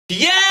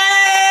Yeah!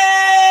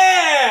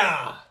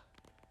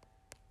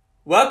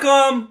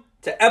 Welcome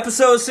to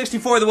episode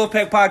 64 of the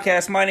Wolfpack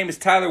Podcast. My name is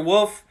Tyler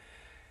Wolf.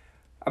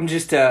 I'm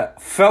just a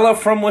fella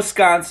from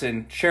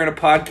Wisconsin sharing a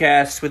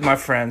podcast with my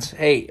friends.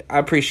 Hey, I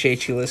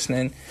appreciate you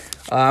listening.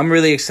 I'm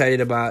really excited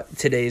about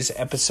today's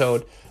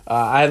episode.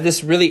 I have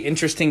this really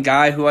interesting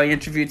guy who I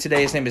interviewed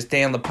today. His name is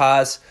Dan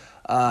LaPaz.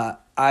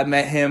 I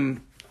met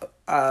him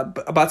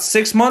about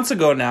 6 months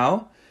ago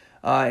now,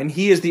 and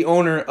he is the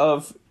owner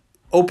of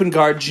Open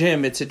Guard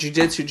Gym. It's a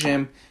jiu-jitsu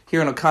gym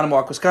here in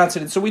Oconomowoc,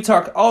 Wisconsin. And so we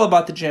talk all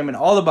about the gym and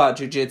all about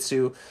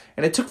jiu-jitsu.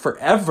 And it took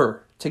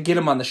forever to get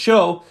him on the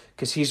show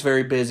because he's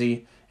very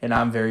busy and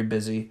I'm very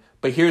busy.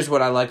 But here's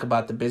what I like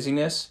about the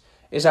busyness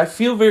is I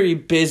feel very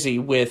busy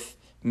with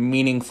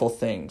meaningful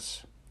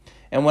things.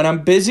 And when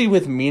I'm busy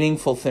with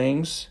meaningful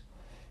things,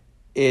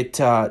 it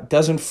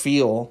doesn't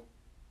feel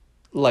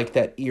like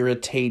that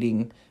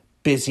irritating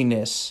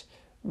busyness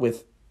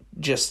with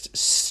just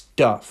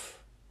stuff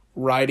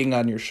riding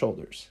on your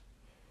shoulders.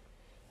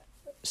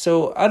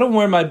 So I don't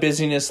wear my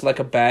busyness like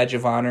a badge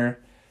of honor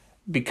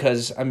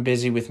because I'm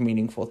busy with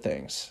meaningful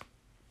things.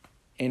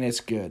 And it's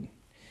good.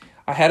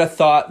 I had a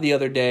thought the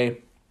other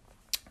day,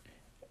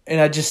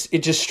 and it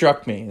just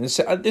struck me.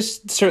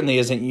 This certainly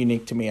isn't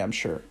unique to me, I'm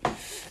sure.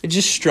 It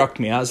just struck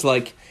me. I was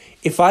like,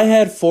 if I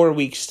had 4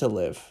 weeks to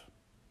live,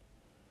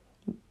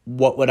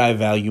 what would I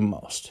value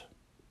most?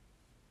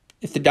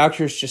 If the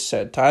doctors just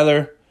said,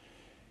 Tyler,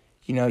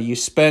 you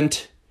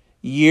spent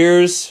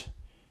years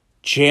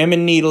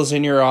jamming needles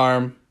in your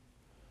arm,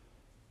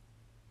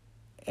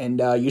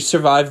 and you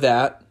survived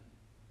that,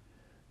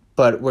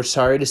 but we're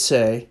sorry to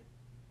say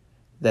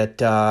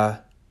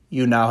that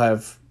you now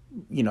have,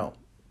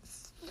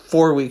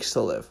 4 weeks to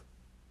live.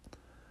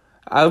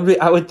 I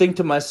would think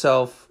to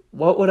myself,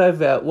 what would I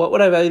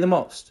value the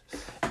most?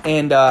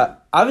 And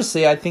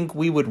obviously, I think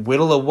we would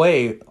whittle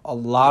away a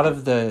lot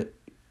of the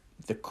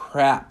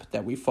crap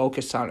that we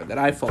focus on, or that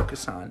I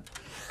focus on.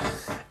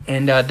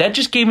 And that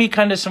just gave me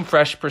kind of some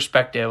fresh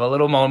perspective, a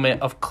little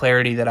moment of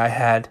clarity that I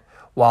had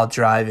while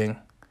driving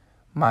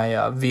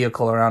my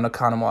vehicle around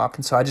Oconomowoc.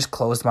 And so I just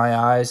closed my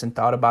eyes and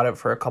thought about it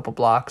for a couple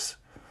blocks.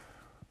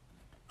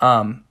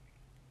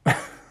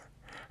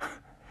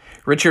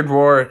 Richard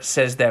Rohr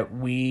says that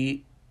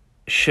we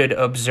should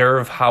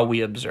observe how we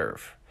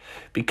observe,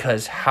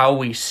 because how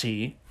we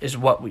see is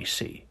what we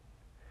see.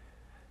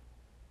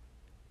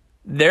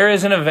 There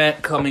is an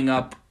event coming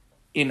up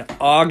in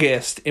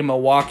August in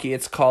Milwaukee.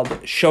 It's called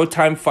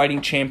Showtime Fighting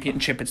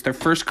Championship. It's their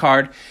first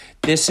card.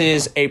 This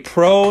is a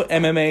pro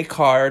MMA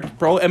card,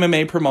 pro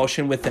MMA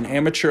promotion with an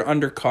amateur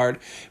undercard.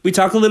 We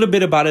talk a little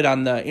bit about it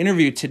on the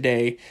interview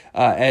today,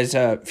 as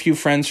a few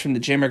friends from the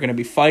gym are going to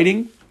be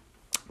fighting.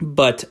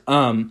 But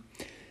I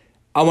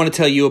want to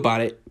tell you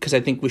about it because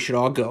I think we should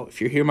all go. If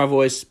you hear my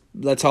voice,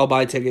 let's all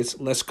buy tickets.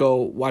 Let's go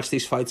watch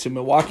these fights in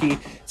Milwaukee.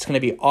 It's going to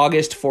be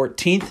August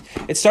 14th.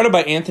 It's started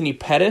by Anthony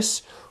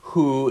Pettis,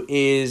 who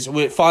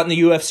fought in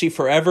the UFC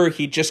forever.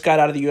 He just got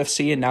out of the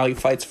UFC, and now he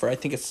fights for, I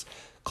think it's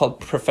called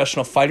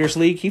Professional Fighters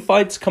League. He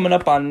fights coming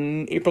up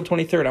on April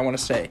 23rd, I want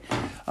to say.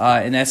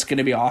 And that's going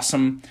to be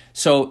awesome.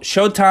 So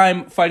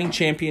Showtime Fighting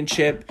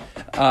Championship,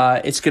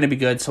 it's going to be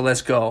good, so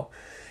let's go.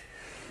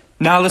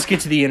 Now let's get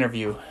to the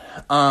interview.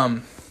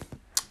 I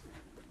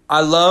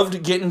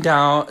loved getting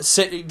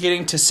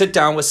to sit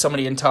down with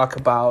somebody and talk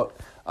about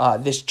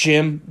this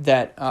gym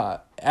that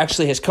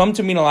actually has come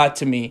to mean a lot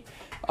to me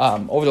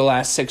over the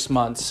last 6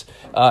 months.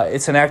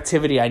 It's an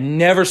activity I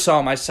never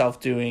saw myself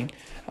doing,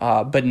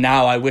 but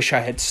now I wish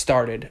I had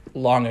started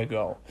long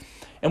ago.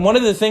 And one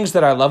of the things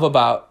that I love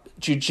about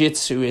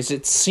jiu-jitsu is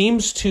it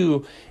seems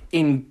to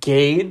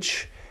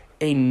engage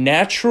a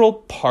natural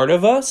part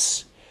of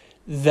us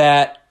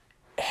that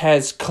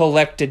has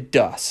collected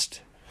dust.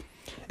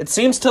 It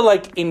seems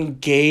to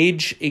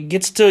engage,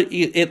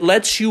 it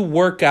lets you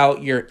work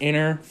out your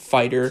inner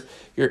fighter,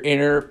 your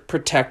inner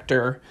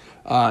protector,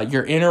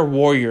 your inner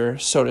warrior,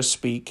 so to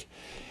speak.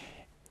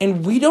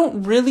 And we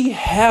don't really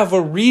have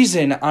a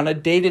reason on a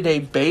day-to-day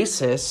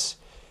basis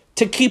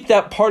to keep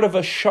that part of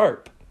us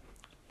sharp,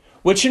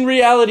 which in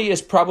reality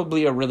is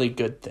probably a really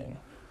good thing,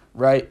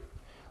 right?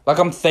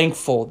 I'm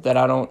thankful that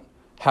I don't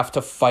have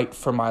to fight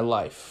for my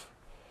life.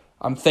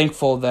 I'm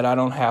thankful that I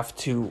don't have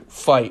to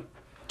fight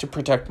to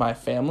protect my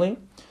family.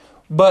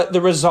 But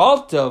the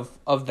result of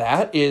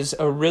that is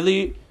a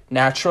really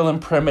natural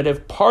and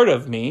primitive part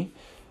of me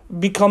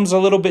becomes a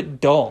little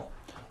bit dull.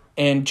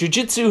 And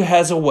jiu-jitsu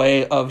has a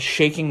way of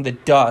shaking the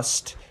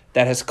dust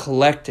that has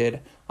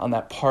collected on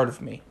that part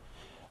of me.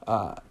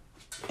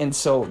 And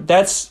so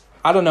that's,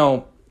 I don't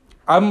know,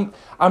 I'm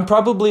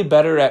probably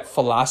better at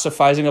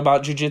philosophizing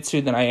about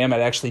jiu-jitsu than I am at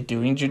actually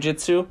doing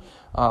jiu-jitsu.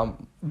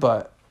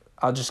 But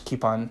I'll just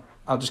keep on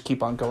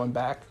going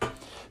back.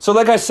 So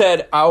like I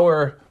said,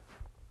 our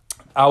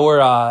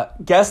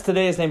guest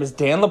today, his name is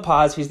Dan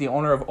LaPaz. He's the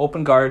owner of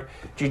Open Guard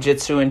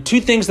Jiu-Jitsu. And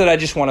two things that I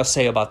just want to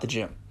say about the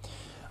gym.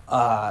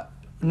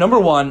 Number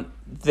one,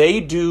 they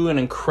do an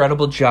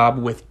incredible job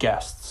with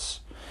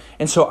guests.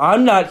 And so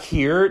I'm not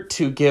here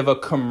to give a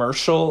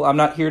commercial. I'm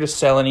not here to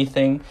sell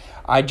anything.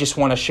 I just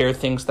want to share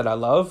things that I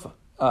love.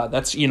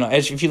 That's,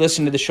 as if you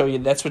listen to the show,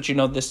 that's what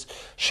this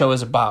show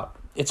is about.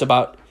 It's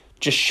about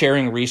just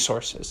sharing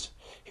resources.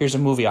 Here's a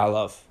movie I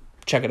love.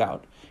 Check it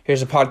out.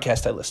 Here's a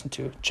podcast I listen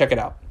to. Check it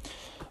out.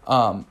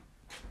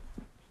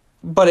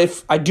 But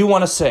if I do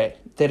want to say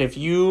that if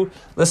you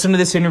listen to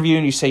this interview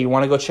and you say you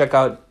want to go check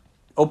out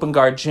Open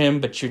Guard Gym,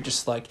 but you're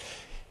just like,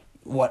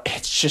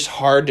 it's just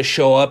hard to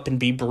show up and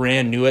be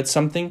brand new at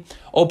something,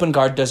 Open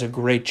Guard does a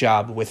great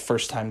job with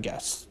first-time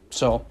guests.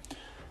 So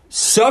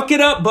suck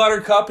it up,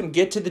 Buttercup, and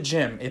get to the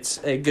gym.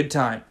 It's a good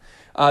time.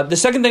 The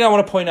second thing I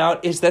want to point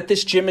out is that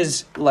this gym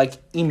is like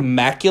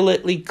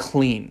immaculately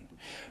clean.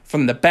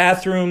 From the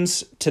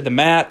bathrooms to the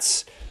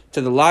mats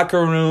to the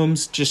locker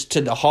rooms, just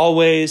to the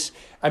hallways.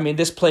 I mean,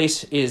 this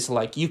place is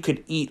like you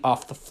could eat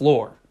off the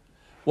floor.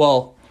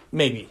 Well,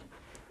 maybe.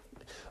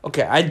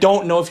 Okay, I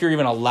don't know if you're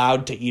even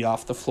allowed to eat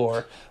off the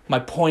floor. My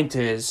point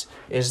is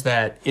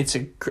that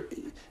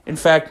in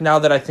fact, now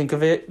that I think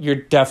of it, you're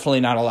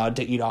definitely not allowed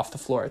to eat off the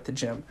floor at the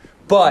gym.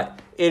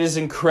 But it is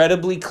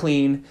incredibly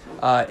clean,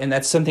 and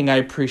that's something I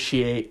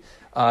appreciate.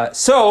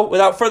 So,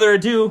 without further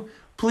ado,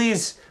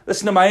 please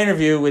listen to my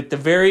interview with the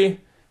very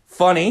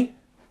funny,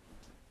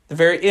 the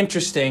very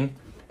interesting,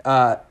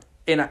 and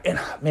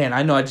man,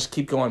 I know I just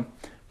keep going,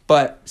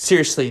 but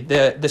seriously,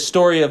 the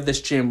story of this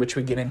gym, which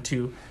we get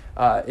into,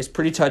 is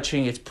pretty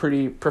touching. It's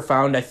pretty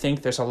profound. I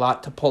think there's a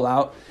lot to pull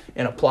out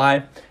and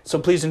apply. So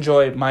please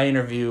enjoy my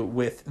interview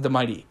with the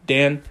mighty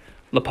Dan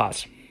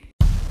LaPaz.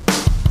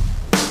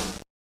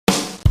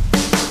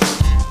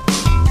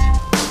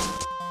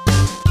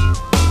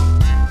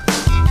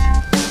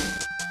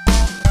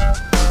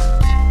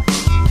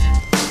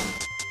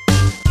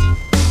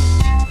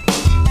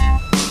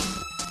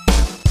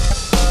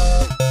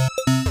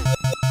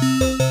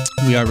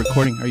 We are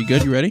recording. Are you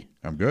good? You ready?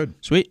 I'm good.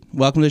 Sweet.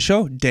 Welcome to the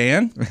show,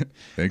 Dan.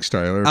 Thanks,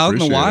 Tyler. Out in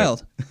the Appreciate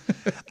wild.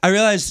 I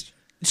realized,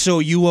 so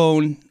you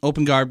own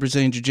Open Guard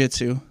Brazilian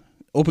Jiu-Jitsu,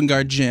 Open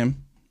Guard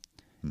Gym,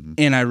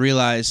 and I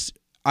realized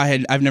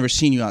I've never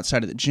seen you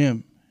outside of the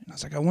gym. And I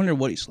was like, I wonder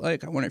what he's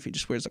like. I wonder if he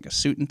just wears like a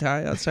suit and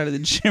tie outside of the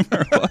gym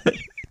or what.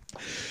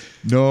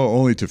 No,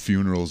 only to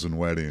funerals and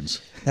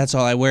weddings. That's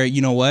all I wear.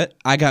 You know what?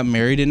 I got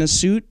married in a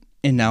suit,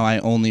 and now I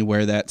only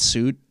wear that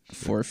suit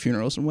for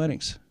funerals and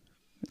weddings.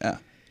 Yeah.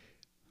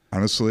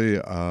 Honestly,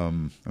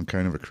 I'm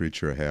kind of a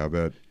creature of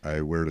habit.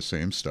 I wear the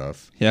same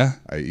stuff. Yeah.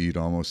 I eat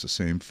almost the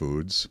same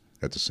foods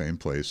at the same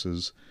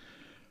places.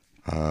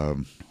 I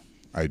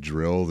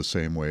drill the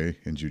same way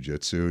in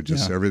jiu-jitsu.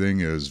 Just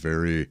everything is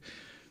very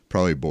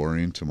probably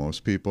boring to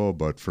most people,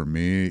 but for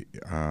me,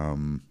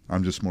 I'm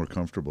just more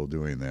comfortable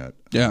doing that.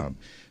 Yeah.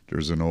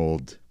 There's an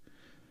old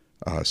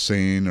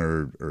saying,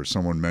 or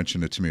someone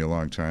mentioned it to me a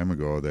long time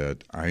ago,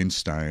 that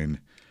Einstein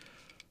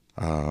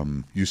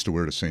used to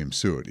wear the same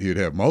suit. He'd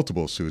have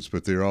multiple suits,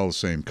 but they're all the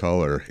same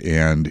color.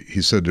 And he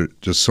said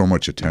that just so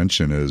much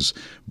attention is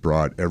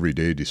brought every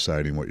day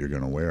deciding what you're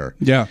going to wear.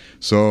 Yeah.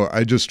 So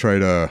I just try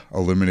to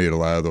eliminate a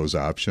lot of those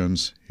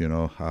options.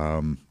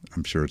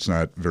 I'm sure it's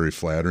not very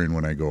flattering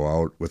when I go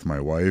out with my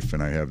wife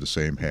and I have the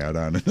same hat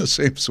on and the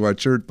same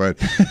sweatshirt, but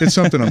it's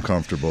something I'm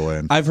comfortable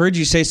in. I've heard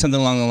you say something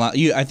along the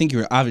line. I think you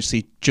were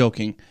obviously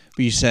joking,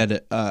 but you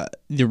said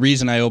the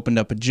reason I opened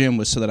up a gym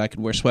was so that I could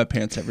wear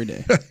sweatpants every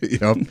day.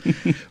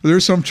 Yep.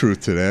 There's some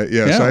truth to that.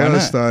 Yes, I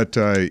always thought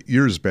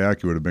years back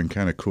it would have been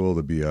kind of cool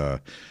to be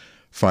a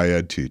Phi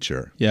Ed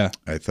teacher. Yeah.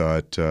 I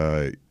thought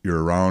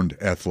you're around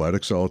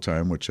athletics all the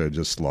time, which I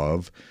just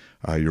love.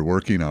 You're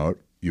working out.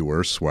 You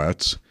wear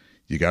sweats.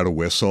 You got a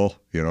whistle,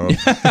 you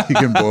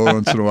can blow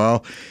once in a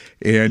while.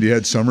 And you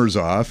had summers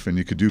off and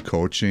you could do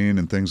coaching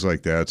and things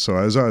like that. So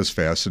I was always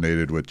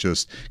fascinated with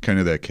just kind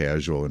of that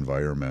casual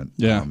environment.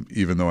 Yeah.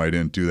 Even though I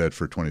didn't do that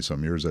for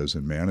 20-some years, I was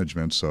in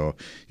management, so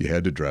you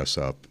had to dress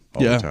up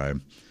all the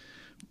time.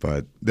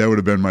 But that would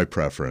have been my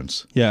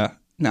preference. Yeah.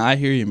 No, I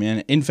hear you,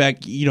 man. In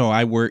fact,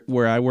 I work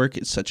where I work,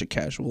 it's such a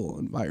casual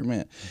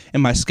environment.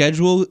 And my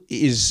schedule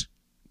is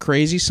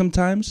crazy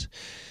sometimes,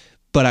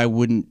 but I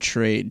wouldn't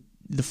trade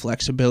the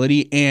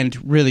flexibility. And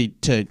really,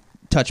 to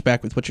touch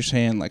back with what you're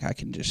saying, like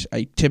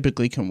I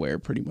typically can wear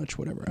pretty much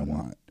whatever I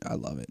want. I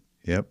love it.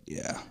 Yep.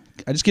 Yeah.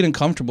 I just get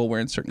uncomfortable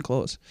wearing certain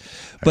clothes.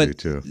 But I do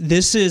too.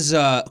 This is,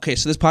 okay,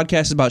 so this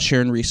podcast is about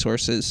sharing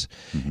resources.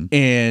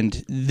 And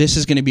this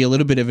is going to be a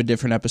little bit of a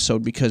different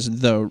episode because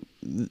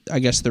I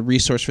guess the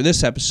resource for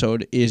this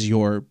episode is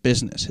your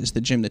business, is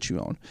the gym that you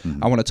own.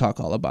 I want to talk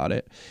all about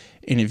it.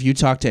 And if you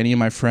talk to any of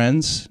my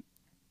friends,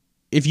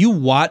 if you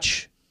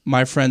watch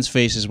my friends'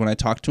 faces when I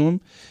talk to them,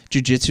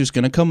 jiu-jitsu is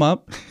going to come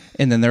up,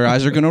 and then their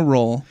eyes are going to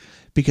roll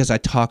because I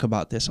talk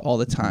about this all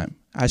the time.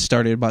 I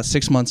started about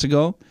 6 months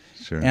ago,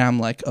 and I'm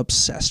like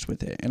obsessed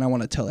with it, and I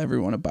want to tell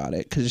everyone about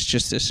it because it's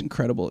just this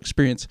incredible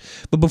experience.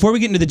 But before we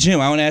get into the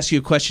gym, I want to ask you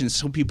a question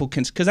so people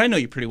can, because I know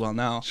you pretty well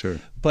now,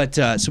 but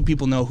so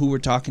people know who we're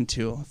talking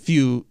to. A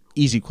few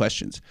easy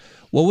questions.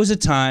 What was a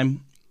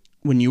time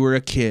when you were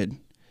a kid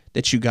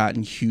that you got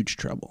in huge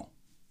trouble?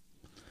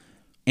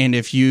 And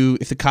if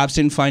the cops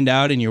didn't find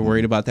out and you're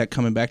worried about that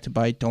coming back to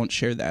bite, don't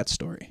share that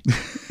story.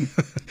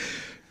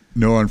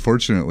 No,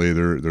 unfortunately,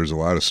 there's a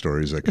lot of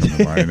stories that come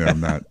to mind that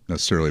I'm not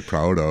necessarily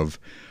proud of.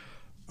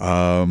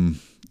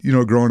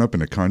 Growing up in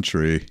the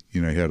country,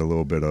 you had a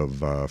little bit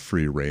of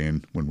free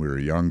reign when we were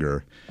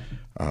younger.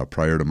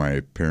 Prior to my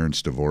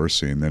parents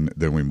divorcing,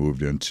 then we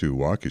moved into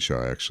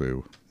Waukesha, actually,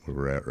 where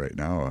we're at right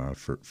now.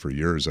 For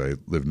years, I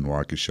lived in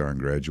Waukesha and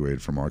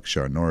graduated from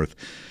Waukesha North.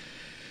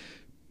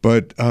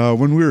 But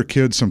when we were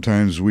kids,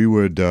 sometimes we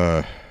would,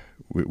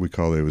 we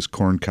call it was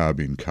corn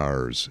cobbing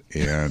cars.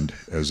 And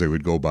as they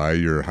would go by,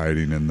 you're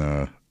hiding in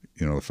the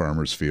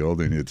farmer's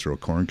field, and you'd throw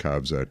corn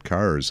cobs at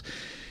cars.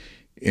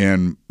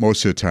 And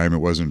most of the time, it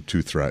wasn't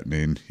too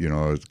threatening.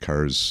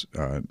 Cars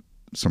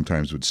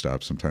sometimes would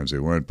stop, sometimes they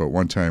wouldn't. But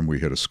one time we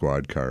hit a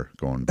squad car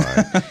going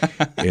by,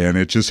 and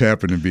it just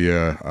happened to be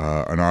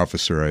an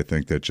officer, I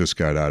think, that just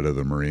got out of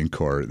the Marine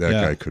Corps. That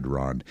guy could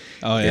run.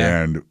 Oh,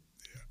 yeah. And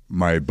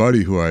my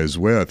buddy who I was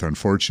with,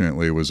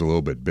 unfortunately, was a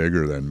little bit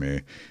bigger than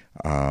me.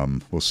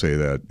 We'll say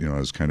that,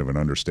 as kind of an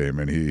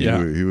understatement.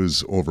 He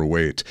was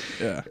overweight.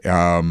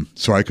 Yeah.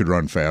 So I could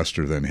run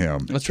faster than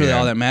him. That's really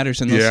all that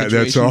matters in those situations. Yeah,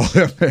 that's all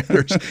that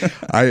matters.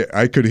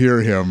 I could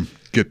hear him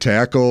get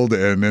tackled,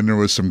 and then there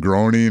was some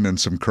groaning and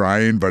some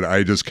crying, but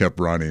I just kept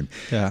running.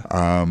 Yeah.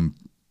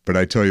 But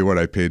I tell you what,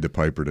 I paid the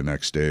piper the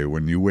next day.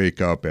 When you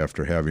wake up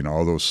after having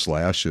all those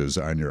slashes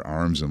on your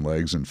arms and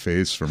legs and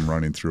face from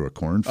running through a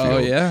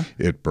cornfield,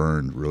 it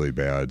burned really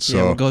bad.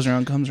 So what goes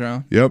around comes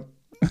around. Yep.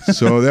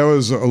 So that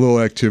was a little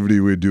activity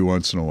we'd do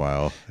once in a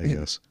while, I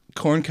guess.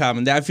 Corn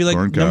cobbing. I feel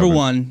like number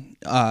one,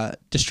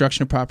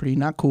 destruction of property,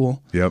 not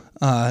cool. Yep.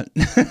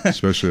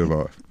 Especially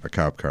about a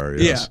cop car.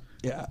 Yes.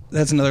 Yeah.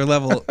 That's another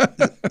level.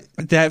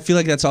 I feel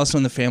like that's also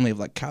in the family of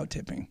like cow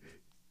tipping.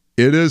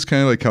 It is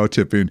kind of like cow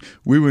tipping.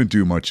 We wouldn't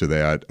do much of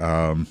that.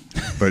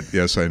 But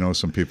yes, I know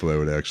some people that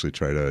would actually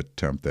try to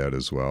attempt that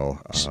as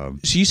well. So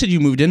you said you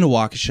moved into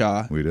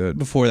Waukesha. We did.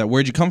 Before that.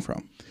 Where'd you come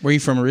from? Where are you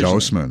from originally?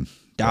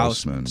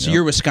 Dousman. So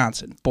you're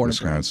Wisconsin, born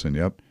Wisconsin,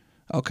 yep.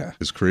 Okay.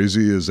 As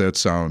crazy as that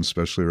sounds,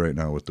 especially right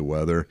now with the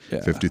weather,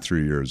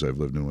 53 years I've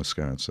lived in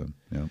Wisconsin.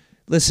 Yep.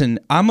 Listen,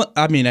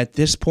 at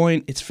this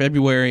point, it's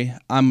February.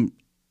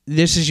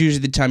 This is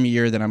usually the time of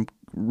year that I'm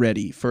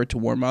ready for it to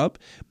warm up.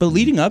 But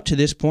leading up to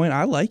this point,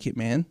 I like it,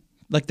 man.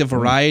 Like the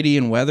variety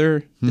in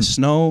weather, the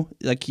snow,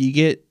 like you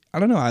get, I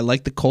don't know, I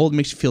like the cold, it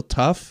makes you feel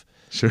tough.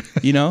 Sure.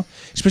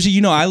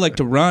 Especially, I like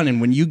to run,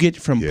 and when you get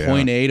from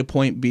point A to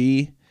point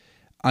B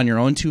on your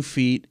own 2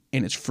 feet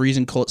and it's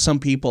freezing cold, some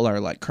people are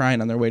like crying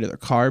on their way to their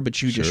car,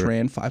 but you just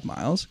ran 5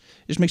 miles.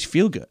 It just makes you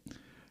feel good.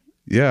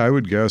 Yeah, I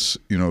would guess,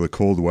 the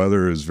cold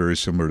weather is very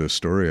similar to the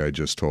story I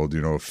just told.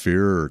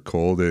 Fear or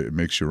cold, it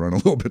makes you run a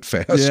little bit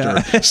faster.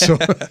 Yeah. So,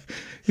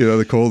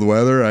 the cold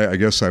weather, I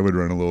guess I would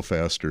run a little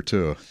faster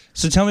too.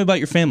 So tell me about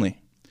your family.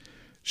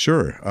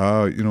 Sure.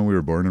 We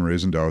were born and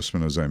raised in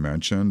Dousman, as I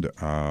mentioned.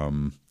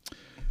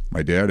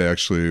 My dad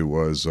actually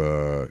was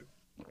a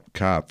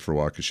cop for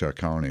Waukesha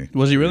County.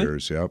 Was he really?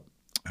 Years, yep.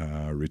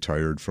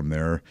 Retired from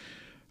there.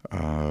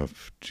 I'm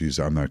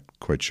not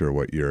quite sure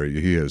what year.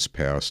 He has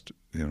passed,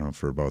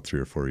 for about 3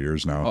 or 4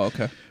 years now. Oh,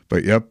 okay.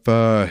 But yep,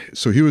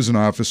 so he was an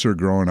officer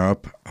growing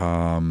up.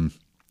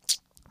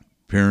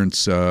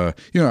 Parents, I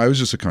was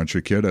just a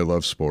country kid. I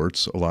loved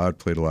sports a lot,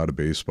 played a lot of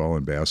baseball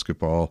and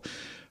basketball.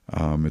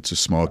 It's a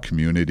small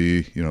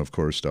community, of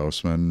course,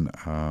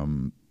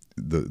 Dousman.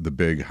 The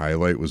big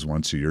highlight was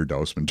once a year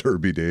Dousman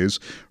Derby days,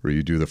 where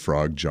you do the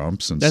frog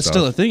jumps and That's stuff.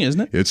 Still a thing,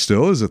 isn't it? It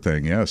still is a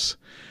thing, yes.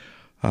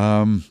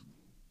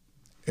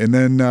 And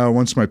then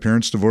once my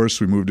parents divorced,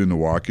 we moved into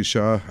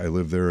Waukesha. I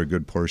lived there a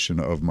good portion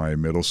of my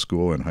middle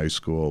school and high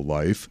school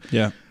life.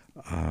 Yeah.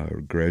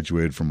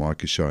 Graduated from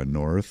Waukesha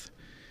North.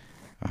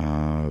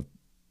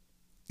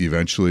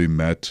 Eventually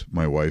met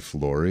my wife,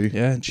 Lori.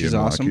 Yeah, she's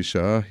awesome.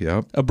 Waukesha,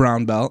 yep. A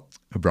brown belt.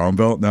 A brown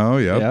belt now,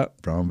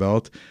 yep. Brown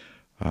belt.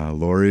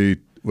 Lori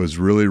was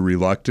really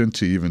reluctant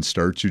to even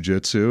start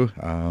jiu-jitsu.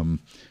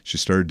 She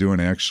started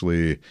doing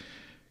actually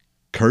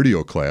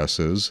cardio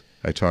classes.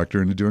 I talked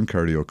her into doing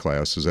cardio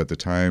classes. At the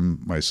time,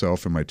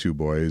 myself and my 2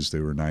 boys, they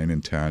were 9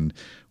 and 10,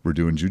 were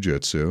doing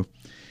jiu-jitsu.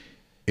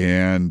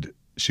 And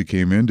she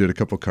came in, did a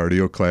couple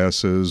cardio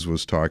classes,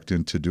 was talked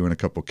into doing a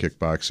couple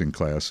kickboxing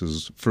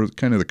classes for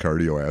kind of the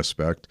cardio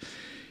aspect.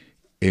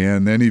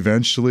 And then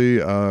eventually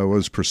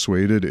was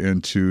persuaded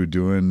into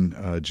doing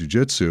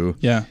jiu-jitsu.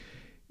 Yeah.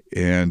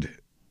 And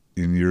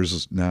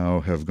years now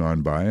have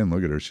gone by, and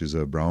look at her. She's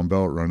a brown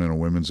belt running a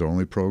women's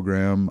only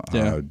program,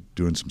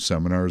 doing some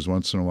seminars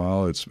once in a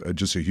while. It's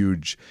just a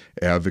huge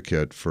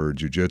advocate for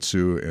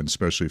jiu-jitsu and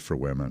especially for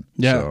women.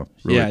 Yeah. So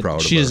really proud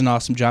of her. She does an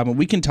awesome job. And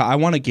we can talk, I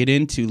want to get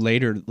into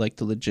later like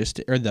the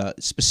logistic or the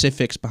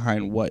specifics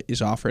behind what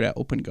is offered at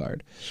Open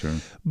Guard. Sure.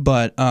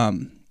 But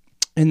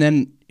and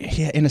then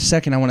in a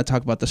second I want to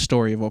talk about the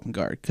story of Open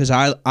Guard, because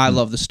I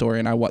love the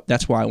story, and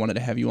that's why I wanted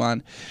to have you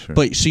on. Sure.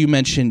 But so you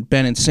mentioned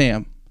Ben and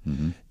Sam.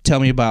 Mm-hmm. Tell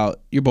me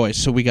about your boys.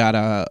 So we got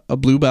a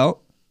blue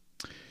belt.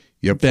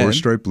 Yep, Ben,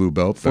 4-stripe blue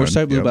belt.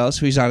 4-stripe blue belt,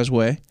 so he's on his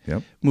way.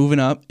 Yep. Moving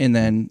up. And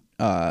then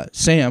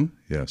Sam,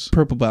 yes,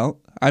 purple belt.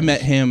 I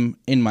met him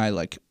in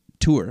my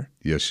tour.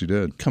 Yes, you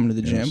did. Coming to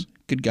the gym.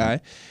 Good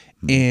guy.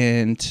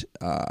 And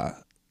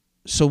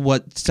so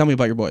tell me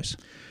about your boys.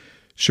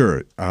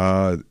 Sure.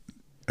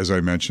 As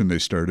I mentioned, they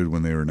started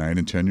when they were 9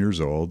 and 10 years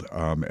old.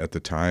 At the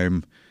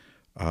time,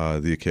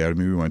 the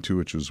academy we went to,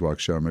 which was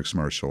Waukesha Mixed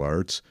Martial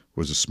Arts,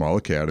 was a small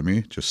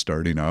academy, just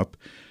starting up.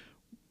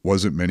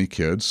 Wasn't many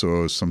kids,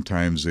 so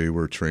sometimes they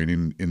were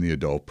training in the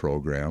adult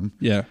program.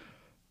 Yeah.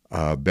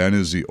 Ben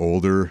is the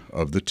older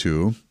of the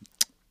two,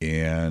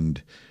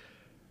 and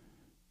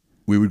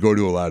we would go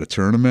to a lot of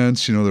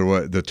tournaments.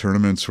 The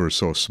tournaments were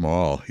so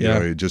small.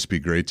 It'd just be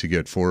great to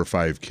get 4 or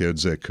 5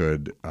 kids that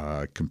could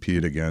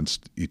compete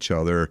against each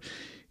other.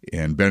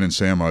 And Ben and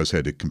Sam always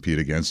had to compete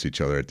against each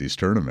other at these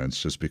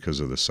tournaments just because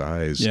of the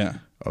size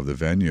of the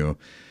venue.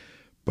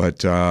 But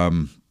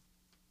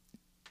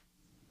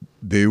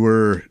they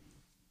were,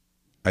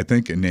 I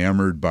think,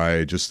 enamored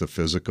by just the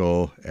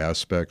physical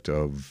aspect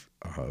of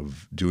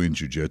doing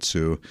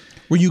jiu-jitsu.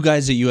 Were you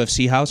guys a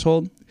UFC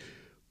household?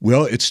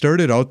 Well, it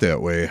started out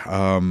that way.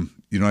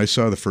 I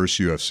saw the first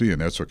UFC,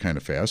 and that's what kind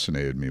of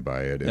fascinated me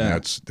by it.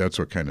 And that's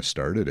what kind of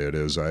started it,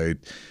 is I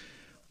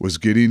was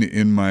getting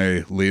in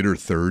my later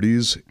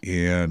 30s,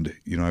 and,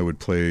 I would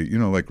play,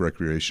 like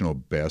recreational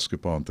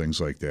basketball and things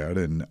like that,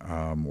 and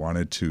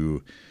wanted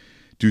to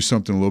do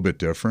something a little bit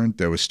different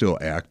that was still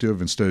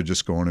active instead of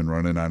just going and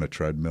running on a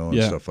treadmill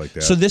and stuff like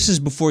that. So this is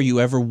before you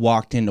ever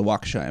walked into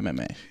Waukesha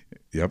MMA.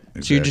 Yep,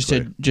 exactly. So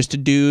you're just a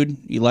dude,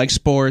 you like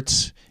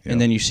sports, and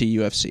then you see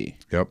UFC.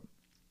 Yep.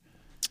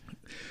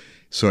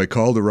 So I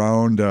called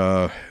around.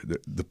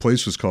 The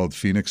place was called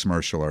Phoenix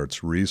Martial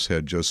Arts. Reese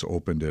had just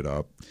opened it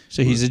up.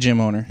 So he's a gym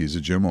owner. He's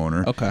a gym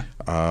owner. Okay.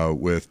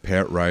 With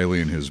Pat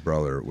Riley and his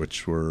brother,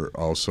 which were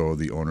also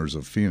the owners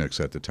of Phoenix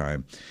at the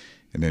time.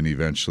 And then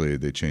eventually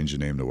they changed the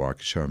name to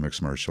Waukesha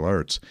Mixed Martial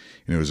Arts.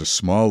 And it was a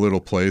small little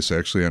place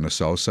actually on the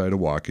south side of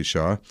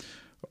Waukesha,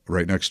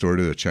 right next door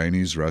to the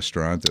Chinese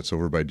restaurant that's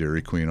over by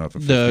Dairy Queen off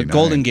of 59. The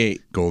Golden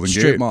Gate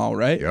Strip Mall,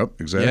 right? Yep,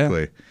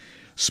 exactly. Yeah.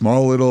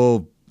 Small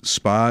little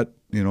spot,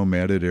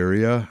 matted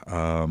area.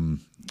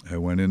 I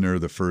went in there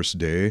the first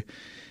day,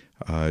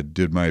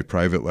 did my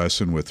private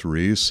lesson with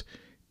Reese,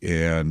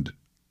 and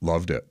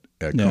loved it.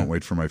 I can't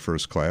wait for my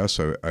first class.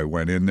 I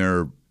went in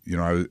there,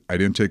 I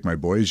didn't take my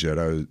boys yet.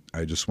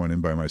 I just went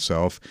in by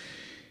myself.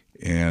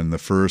 And the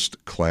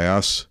first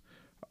class,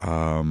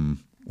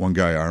 one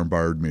guy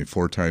armbarred me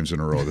 4 times in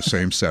a row, the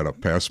same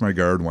setup. Passed my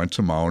guard, went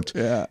to mount,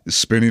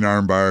 spinning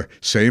armbar,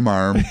 same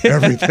arm,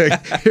 everything.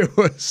 It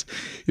was,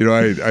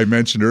 I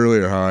mentioned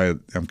earlier how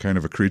I'm kind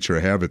of a creature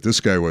of habit. This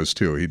guy was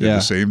too. He did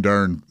the same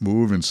darn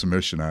move and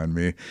submission on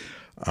me.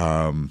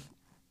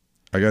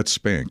 I got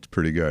spanked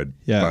pretty good,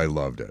 but I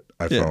loved it.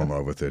 I fell in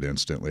love with it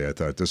instantly. I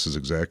thought, this is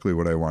exactly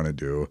what I want to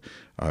do.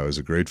 It was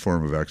a great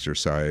form of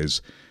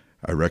exercise.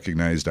 I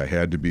recognized I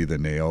had to be the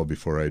nail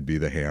before I'd be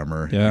the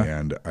hammer,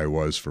 and I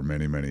was for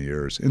many, many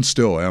years, and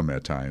still am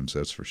at times,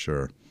 that's for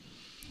sure.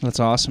 That's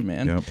awesome,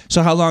 man. Yep.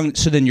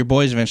 So then your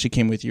boys eventually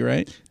came with you,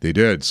 right? They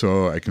did.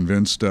 So I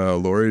convinced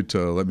Lori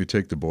to let me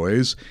take the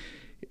boys,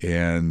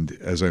 and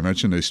as I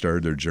mentioned, they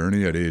started their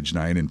journey at age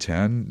 9 and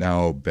 10.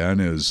 Now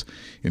Ben is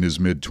in his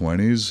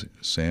mid-20s.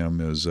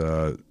 Sam is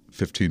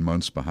 15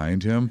 months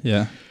behind him.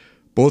 Yeah.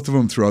 Both of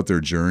them throughout their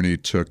journey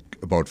took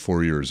about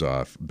 4 years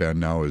off. Ben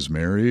now is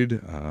married,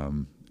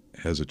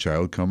 has a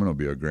child coming. He'll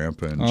be a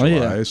grandpa in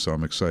July, so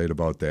I'm excited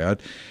about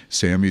that.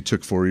 Sammy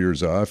took 4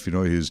 years off.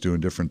 He's doing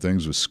different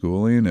things with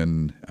schooling,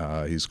 and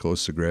he's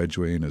close to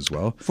graduating as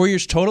well. 4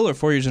 years total or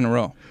 4 years in a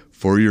row?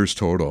 4 years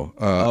total.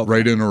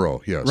 Right in a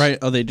row, yes. Right.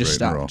 Oh, they just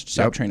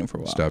stopped training for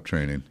a while. Stopped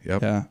training,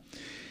 yep. Yeah.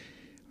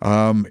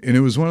 And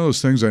it was one of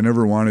those things I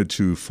never wanted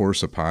to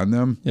force upon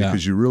them,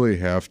 because you really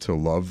have to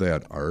love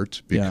that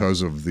art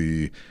because of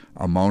the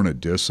amount of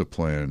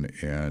discipline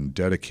and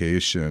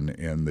dedication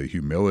and the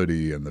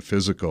humility and the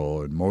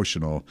physical and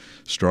emotional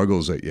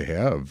struggles that you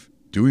have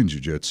doing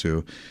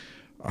jiu-jitsu.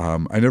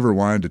 I never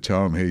wanted to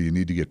tell them, hey, you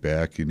need to get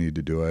back, you need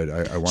to do it.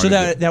 I wanted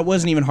so that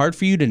wasn't even hard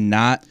for you to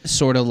not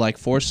sort of like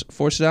force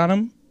it on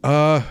them?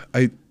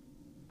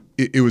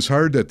 It was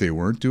hard that they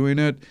weren't doing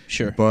it,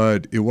 sure,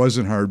 but it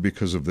wasn't hard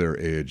because of their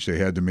age. They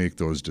had to make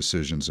those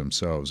decisions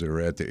themselves. They were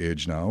at the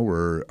age now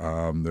where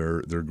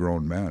they're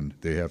grown men.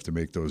 They have to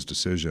make those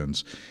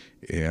decisions,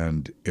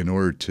 and in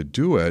order to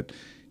do it,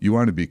 you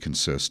want to be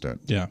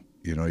consistent. Yeah,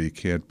 you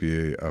can't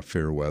be a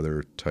fair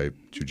weather type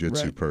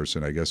jiu-jitsu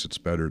person. I guess it's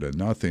better than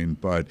nothing,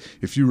 but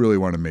if you really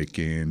want to make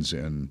gains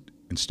and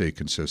stay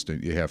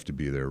consistent, you have to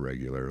be there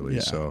regularly.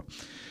 Yeah. So.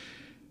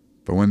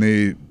 But when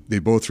they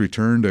both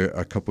returned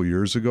a couple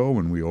years ago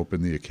when we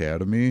opened the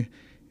academy,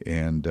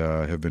 and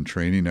have been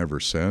training ever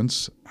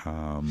since.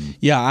 I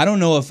don't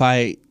know if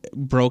I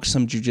broke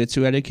some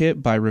jiu-jitsu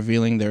etiquette by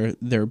revealing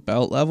their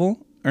belt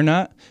level or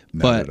not.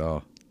 Not at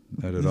all.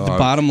 The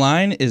bottom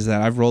line is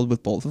that I've rolled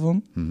with both of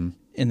them,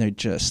 and they're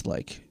just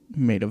like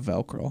made of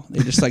Velcro. They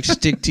just like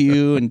stick to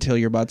you until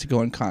you're about to go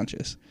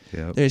unconscious.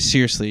 Yep. They're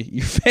seriously,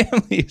 your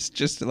family is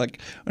just like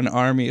an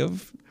army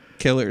of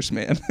killers,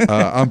 man.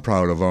 I'm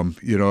proud of them.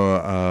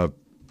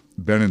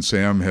 Ben and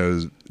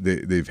Sam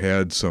they've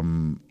had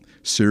some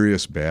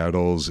serious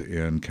battles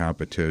in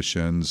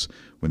competitions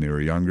when they were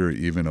younger,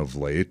 even of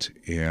late.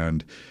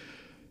 And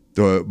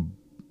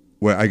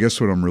I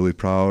guess what I'm really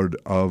proud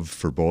of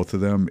for both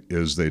of them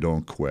is they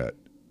don't quit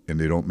and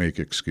they don't make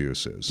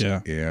excuses.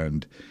 Yeah.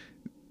 And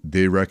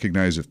they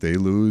recognize if they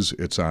lose,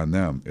 it's on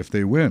them. If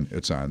they win,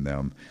 it's on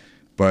them.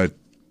 But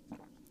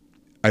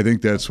I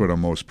think that's what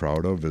I'm most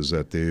proud of, is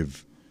that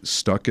they've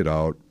stuck it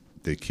out.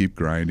 They keep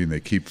grinding. They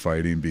keep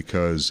fighting,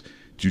 because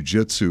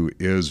jiu-jitsu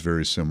is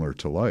very similar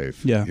to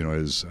life. Yeah.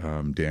 As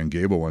Dan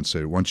Gable once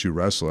said, once you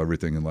wrestle,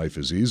 everything in life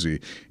is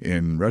easy.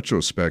 In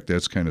retrospect,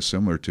 that's kind of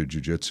similar to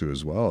jiu-jitsu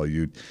as well.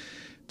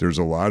 There's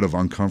a lot of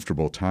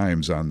uncomfortable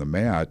times on the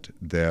mat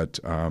that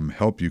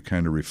help you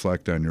kind of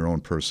reflect on your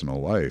own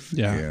personal life,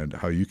 and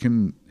how you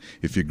can,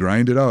 if you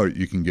grind it out,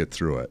 you can get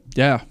through it.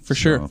 Yeah, for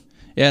sure.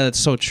 Yeah, that's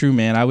so true,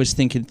 man. I was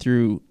thinking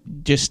through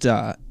just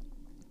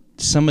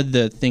some of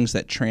the things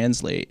that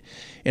translate,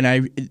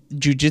 and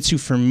jiu-jitsu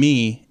for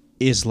me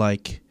is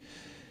like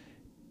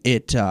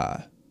it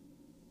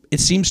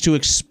seems to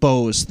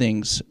expose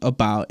things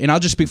about, and I'll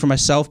just speak for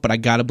myself, but I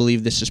gotta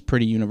believe this is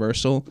pretty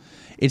universal.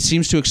 It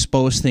seems to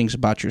expose things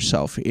about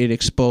yourself. It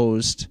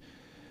exposed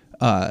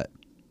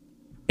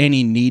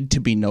any need to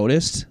be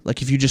noticed.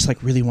 Like if you just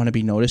like really want to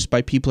be noticed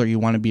by people, or you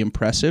want to be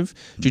impressive,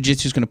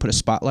 jiu-jitsu is going to put a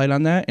spotlight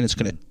on that, and it's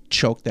going to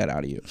choke that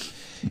out of you.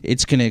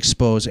 It's going to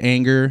expose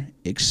anger,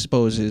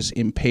 exposes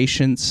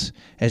impatience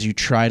as you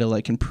try to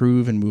like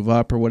improve and move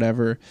up or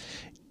whatever.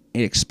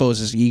 It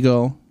exposes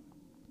ego,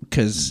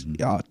 because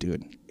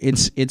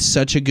it's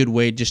such a good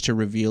way just to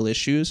reveal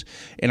issues,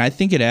 and I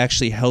think it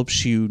actually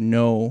helps you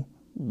know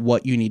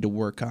what you need to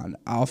work on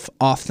off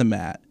the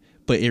mat,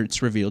 but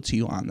it's revealed to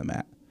you on the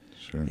mat.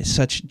 Sure. It's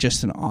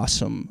just an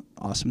awesome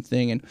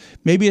thing, and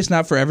maybe it's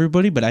not for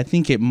everybody, but I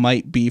think it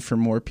might be for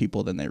more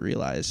people than they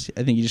realize.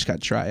 I think you just got to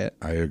try it.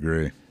 I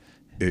agree.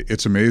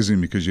 It's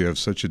amazing because you have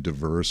such a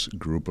diverse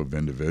group of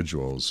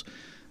individuals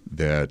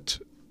that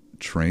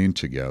train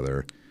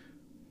together,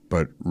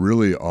 but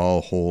really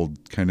all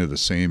hold kind of the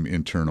same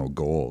internal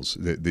goals.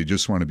 They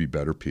just want to be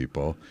better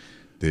people.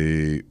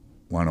 They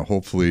want to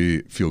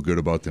hopefully feel good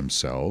about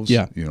themselves.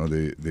 Yeah.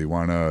 They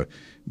want to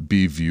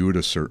be viewed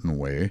a certain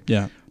way.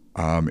 Yeah.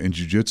 And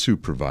jiu-jitsu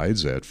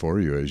provides that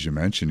for you. As you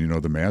mentioned,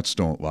 the mats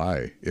don't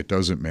lie. It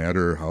doesn't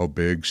matter how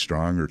big,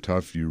 strong, or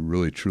tough you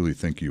really truly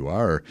think you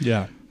are.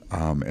 Yeah.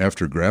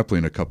 After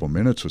grappling a couple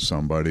minutes with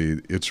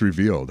somebody, it's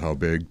revealed how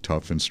big,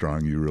 tough, and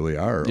strong you really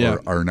are,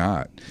 or are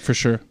not. For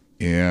sure.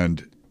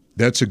 And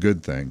that's a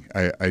good thing.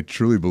 I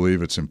truly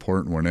believe it's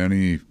important when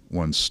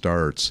anyone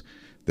starts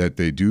that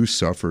they do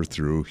suffer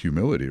through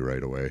humility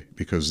right away,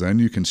 because then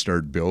you can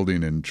start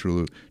building and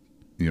truly,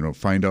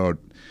 find out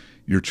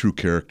your true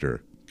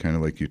character, kind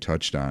of like you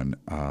touched on.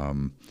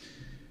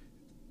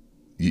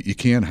 You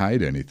can't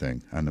hide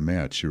anything on the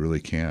mats. You really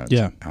can't.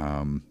 Yeah.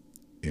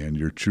 And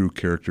your true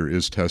character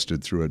is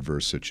tested through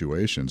adverse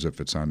situations, if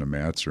it's on the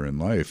mats or in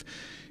life.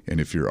 And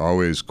if you're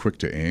always quick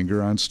to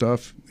anger on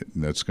stuff,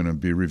 that's going to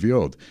be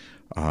revealed.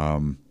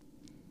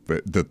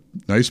 But the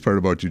nice part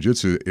about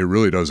jiu-jitsu, it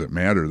really doesn't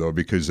matter, though,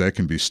 because that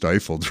can be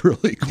stifled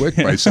really quick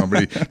by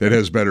somebody that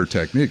has better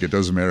technique. It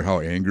doesn't matter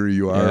how angry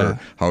you are, or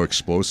how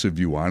explosive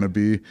you want to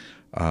be.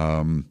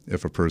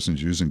 If a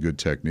person's using good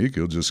technique,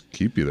 it'll just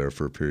keep you there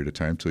for a period of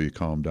time till you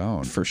calm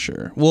down. For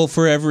sure. Well,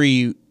 for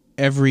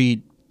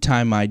every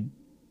time I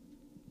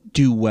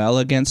do well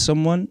against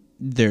someone,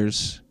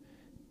 there's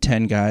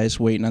 10 guys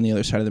waiting on the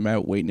other side of the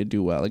mat waiting to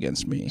do well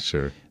against me.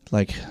 Sure.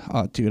 Like,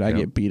 oh, dude, I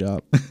get beat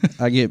up.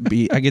 I get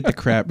the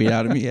crap beat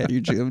out of me at your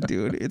gym,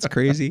 dude. It's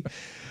crazy.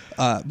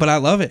 But I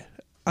love it.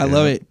 I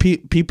love it.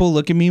 People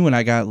look at me when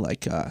I got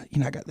like, I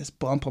got this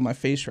bump on my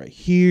face right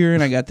here,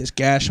 and I got this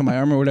gash on my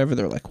arm or whatever.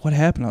 They're like, what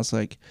happened? I was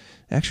like,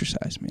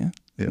 exercise, man.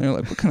 Yeah. And they're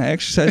like, what kind of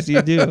exercise do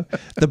you do?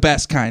 The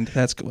best kind.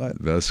 That's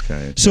good. Best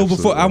kind. So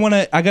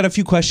absolutely. I got a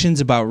few questions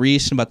about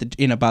Reese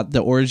and about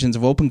the origins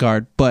of Open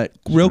Guard. But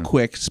real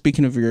quick,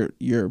 speaking of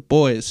your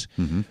boys,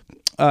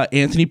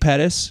 Anthony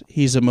Pettis,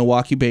 he's a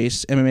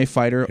Milwaukee-based MMA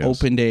fighter. Yes.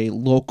 Opened a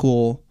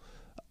local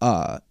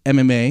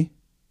MMA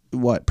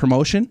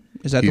promotion?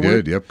 Is that the word?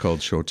 He did. Yep, called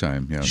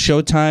Showtime. Yeah.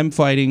 Showtime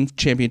Fighting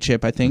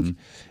Championship, I think.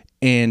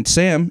 And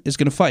Sam is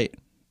going to fight.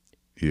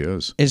 He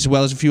is. As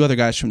well as a few other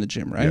guys from the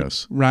gym, right?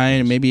 Yes.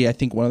 Ryan, and maybe I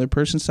think one other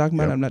person's talking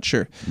about it. I'm not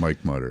sure.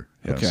 Mike Mutter.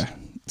 Yes. Okay.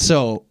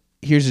 So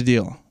here's the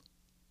deal.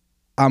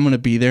 I'm going to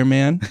be there,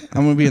 man.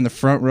 I'm going to be in the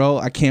front row.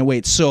 I can't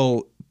wait.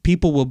 So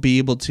people will be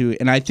able to,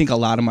 and I think a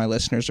lot of my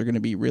listeners are going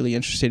to be really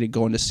interested in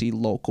going to see a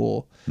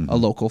local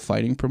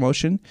fighting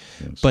promotion.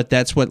 Yes. But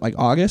that's what, like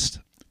August?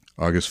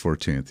 August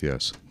 14th,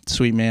 yes.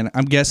 Sweet, man.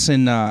 I'm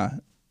guessing,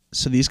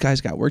 so these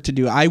guys got work to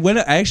do. I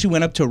actually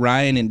went up to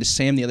Ryan and to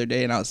Sam the other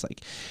day, and I was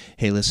like,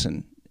 hey,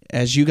 listen,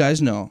 as you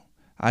guys know,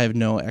 I have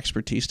no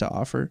expertise to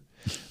offer,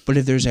 but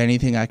if there's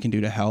anything I can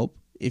do to help,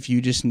 if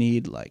you just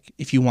need, like,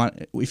 if you want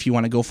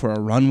to go for a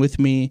run with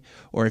me,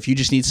 or if you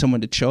just need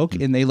someone to choke,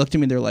 and they looked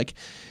at me, they're like,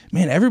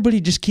 man,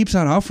 everybody just keeps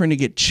on offering to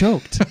get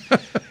choked.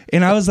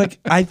 And I was like,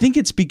 I think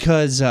it's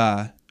because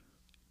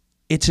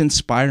it's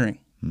inspiring.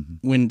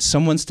 When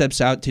someone steps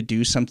out to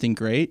do something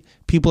great,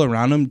 people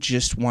around them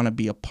just want to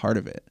be a part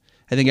of it.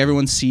 I think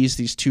everyone sees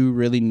these two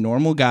really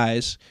normal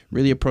guys,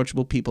 really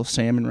approachable people,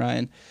 Sam and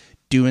Ryan,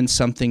 doing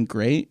something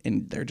great,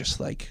 and they're just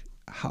like,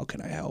 how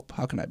can I help?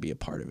 How can I be a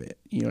part of it?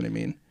 You know what I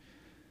mean?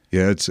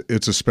 Yeah,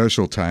 it's a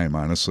special time,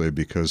 honestly,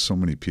 because so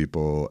many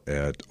people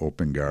at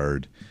Open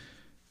Guard,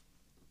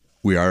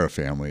 we are a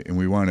family, and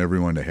we want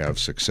everyone to have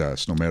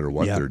success, no matter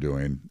what they're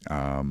doing.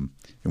 And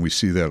we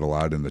see that a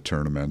lot in the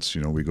tournaments.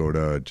 You know, we go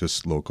to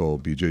just local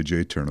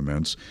BJJ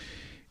tournaments,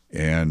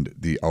 and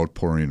the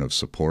outpouring of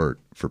support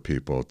for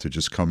people to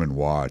just come and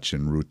watch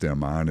and root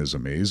them on is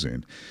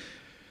amazing.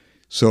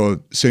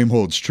 So same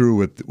holds true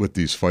with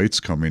these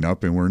fights coming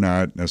up, and we're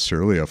not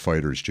necessarily a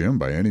fighter's gym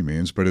by any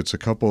means, but it's a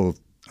couple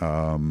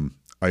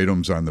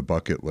items on the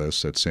bucket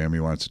list that Sammy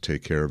wants to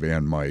take care of,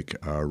 and Mike.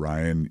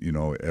 Ryan, you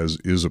know,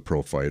 is a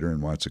pro fighter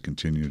and wants to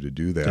continue to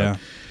do that. Yeah.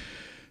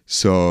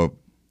 So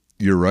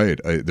you're right.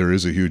 There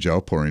is a huge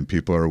outpouring.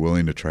 People are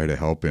willing to try to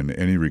help in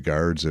any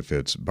regards, if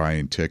it's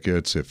buying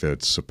tickets, if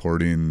it's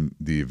supporting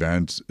the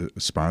event,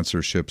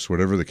 sponsorships,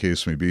 whatever the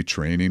case may be,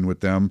 training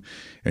with them,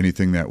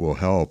 anything that will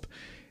help.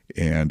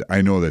 And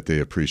I know that they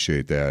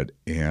appreciate that.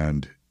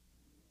 And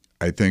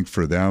I think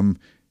for them,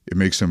 it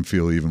makes them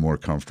feel even more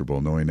comfortable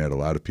knowing that a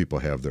lot of people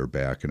have their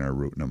back and are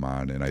rooting them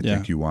on. And I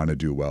think you want to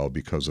do well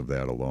because of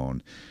that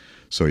alone.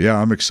 So, yeah,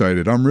 I'm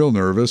excited. I'm real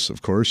nervous,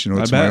 of course. You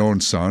know, it's my own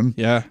son.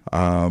 Yeah.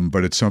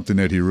 But it's something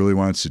that he really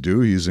wants to do.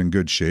 He's in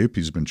good shape.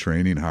 He's been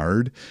training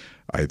hard.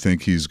 I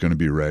think he's going to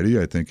be ready.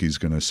 I think he's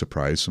going to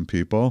surprise some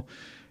people.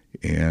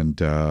 And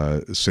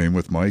same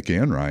with Mike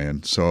and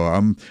Ryan. So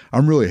I'm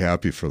really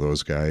happy for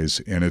those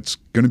guys. And it's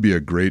going to be a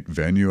great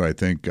venue. I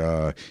think,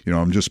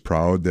 I'm just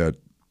proud that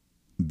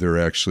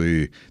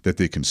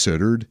they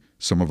considered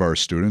some of our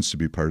students to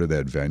be part of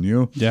that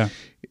venue. Yeah.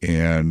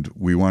 And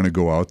we want to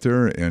go out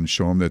there and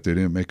show them that they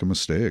didn't make a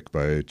mistake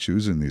by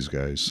choosing these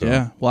guys. So.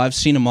 Yeah. Well, I've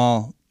seen them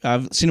all.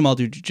 Do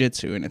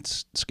jiu-jitsu, and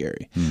it's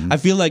scary. Mm-hmm. I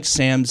feel like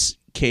Sam's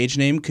cage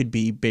name could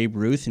be Babe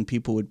Ruth, and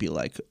people would be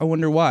like, I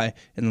wonder why,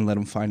 and then let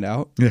them find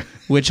out. Yeah.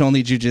 Which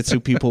only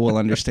jiu-jitsu people will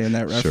understand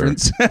that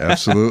reference. Sure.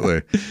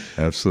 Absolutely.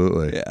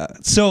 Absolutely. Yeah.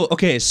 So,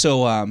 okay.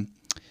 So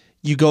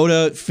you go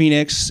to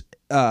Phoenix,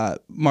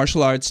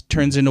 martial arts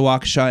turns into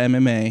Waukesha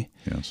MMA.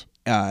 Yes.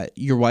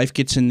 Your wife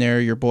gets in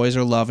there, your boys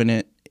are loving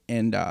it,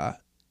 and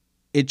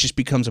it just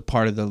becomes a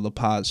part of the La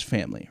Paz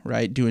family,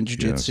 right? Doing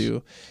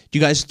jiu-jitsu.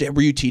 Yes.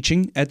 Were you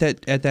teaching at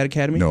that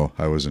academy? No,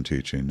 I wasn't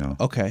teaching, no.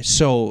 Okay.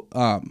 So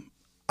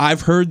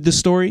I've heard the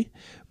story,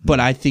 but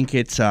I think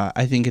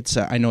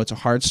I know it's a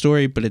hard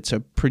story, but it's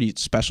a pretty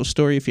special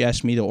story. If you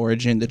ask me,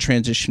 the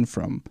transition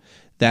from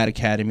that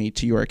academy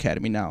to your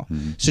academy now.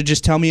 Mm-hmm. So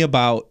just tell me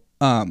about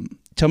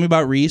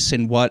Reese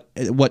and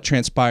what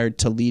transpired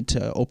to lead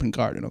to Open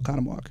Guard in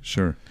Oconomowoc.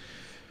 Sure.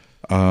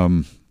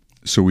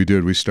 So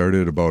we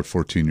started about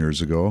 14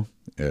 years ago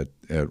at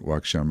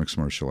Waukesha Mixed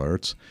Martial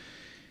Arts,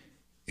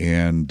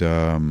 and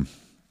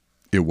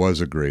it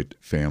was a great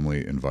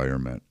family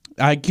environment.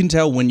 I can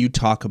tell when you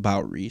talk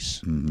about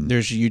Reese,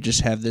 you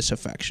just have this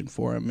affection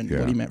for him and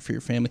what he meant for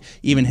your family.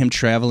 Even him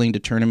traveling to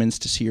tournaments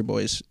to see your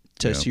boys,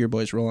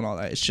 roll and all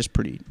that. It's just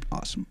pretty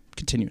awesome.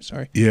 Continue,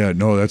 sorry. Yeah,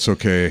 no, that's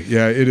okay.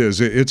 Yeah, it is.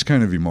 It's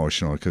kind of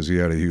emotional because he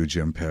had a huge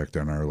impact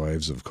on our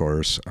lives, of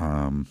course.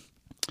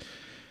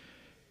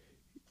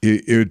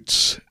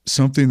 It's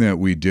something that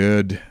we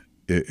did.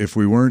 If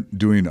we weren't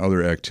doing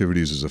other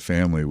activities as a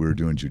family, we were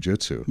doing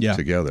jiu-jitsu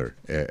together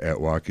at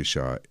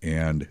Waukesha.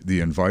 And the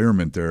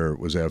environment there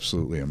was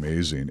absolutely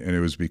amazing. And it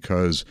was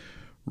because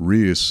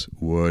Reese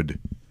would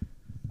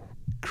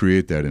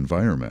create that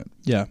environment.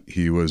 Yeah.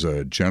 He was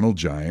a gentle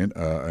giant,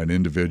 an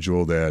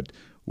individual that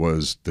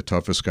was the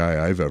toughest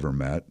guy I've ever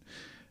met,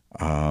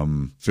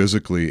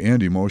 physically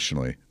and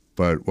emotionally.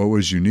 But what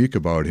was unique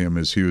about him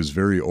is he was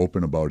very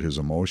open about his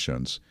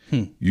emotions.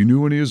 You knew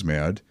when he was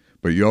mad,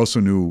 but you also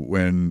knew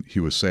when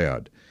he was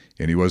sad.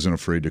 And he wasn't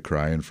afraid to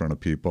cry in front of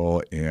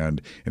people. And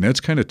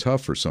that's kind of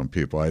tough for some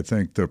people. I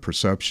think the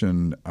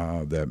perception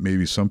that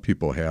maybe some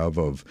people have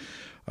of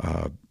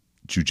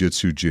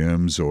jiu-jitsu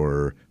gyms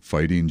or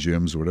fighting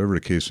gyms, whatever the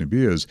case may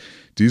be, is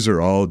these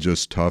are all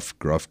just tough,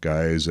 gruff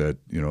guys that,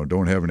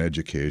 don't have an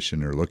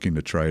education or looking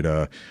to try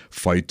to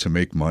fight to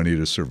make money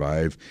to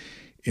survive.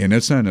 And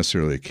that's not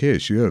necessarily the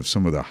case. You have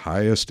some of the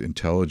highest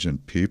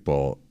intelligent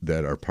people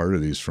that are part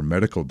of these, from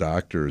medical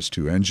doctors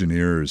to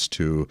engineers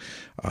to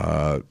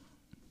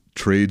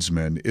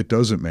tradesmen. It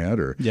doesn't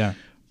matter. Yeah.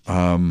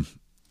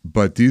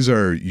 But these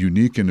are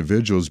unique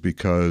individuals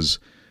because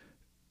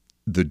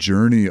the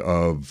journey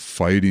of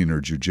fighting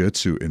or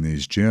jiu-jitsu in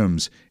these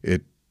gyms,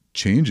 it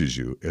changes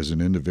you as an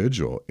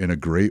individual in a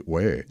great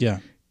way. Yeah.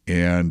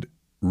 And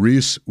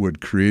Reese would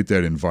create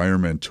that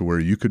environment to where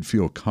you could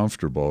feel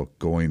comfortable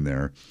going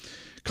there,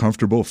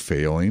 comfortable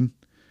failing,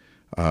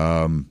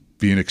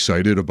 being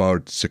excited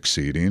about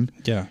succeeding.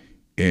 Yeah.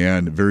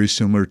 And very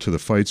similar to the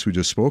fights we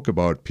just spoke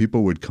about,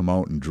 people would come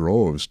out in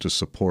droves to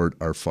support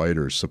our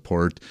fighters,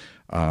 support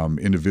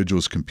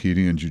individuals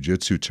competing in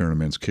jiu-jitsu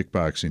tournaments,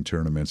 kickboxing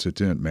tournaments. It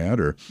didn't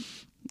matter.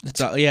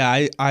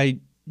 I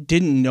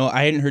didn't know.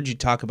 I hadn't heard you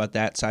talk about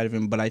that side of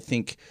him, but I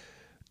think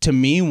to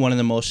me, one of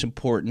the most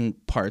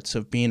important parts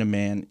of being a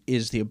man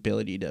is the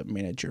ability to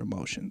manage your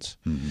emotions.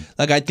 Mm-hmm.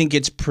 Like, I think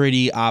it's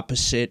pretty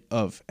opposite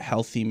of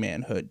healthy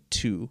manhood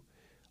to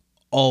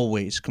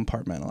always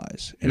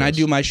compartmentalize. And I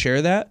do my share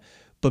of that,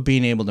 but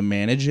being able to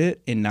manage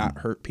it and not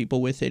hurt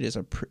people with it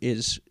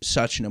is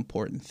such an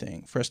important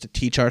thing for us to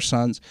teach our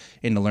sons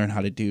and to learn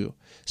how to do.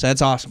 So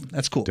that's awesome.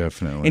 That's cool.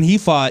 Definitely. And he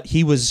fought.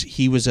 He was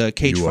a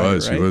cage fighter,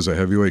 right? He was a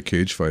heavyweight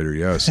cage fighter,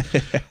 yes.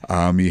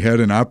 He had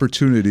an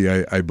opportunity,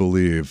 I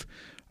believe,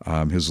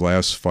 his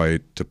last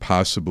fight to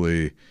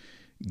possibly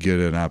get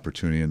an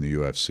opportunity in the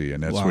UFC,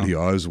 and that's what he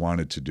always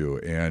wanted to do.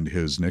 And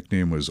his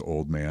nickname was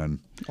Old Man.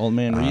 Old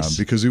Man Reese.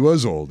 Because he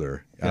was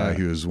older. Yeah.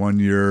 He was 1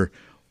 year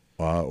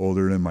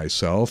older than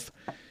myself.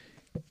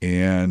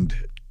 And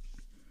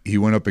he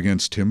went up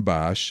against Tim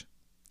Bosch,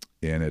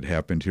 and it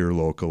happened here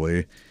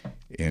locally.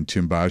 And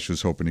Tim Bosch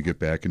was hoping to get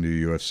back into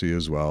the UFC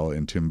as well,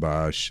 and Tim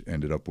Bosch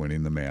ended up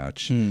winning the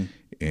match.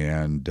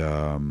 And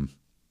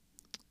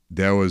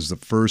that was the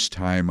first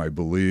time, I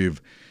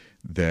believe,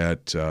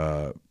 that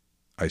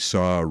I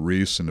saw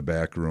Reese in the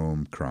back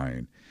room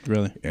crying.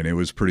 Really? And it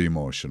was pretty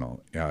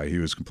emotional. He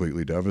was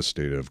completely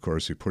devastated. Of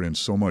course, he put in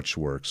so much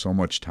work, so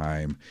much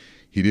time.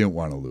 He didn't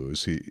want to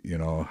lose.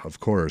 Of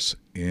course.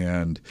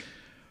 And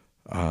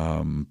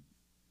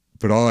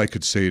but all I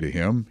could say to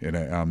him, and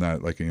I'm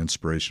not like an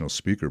inspirational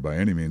speaker by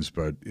any means,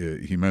 but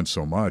he meant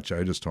so much.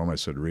 I just told him, I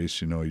said,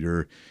 Reese,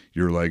 your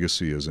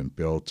legacy isn't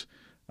built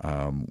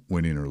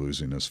winning or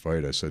losing this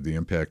fight. I said, the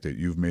impact that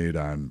you've made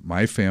on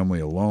my family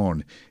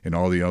alone and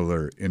all the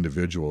other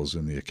individuals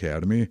in the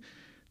academy,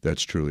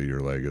 that's truly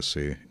your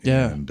legacy.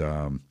 Yeah.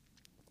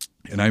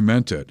 And I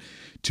meant it.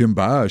 Tim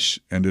Bosch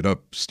ended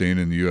up staying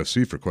in the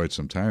UFC for quite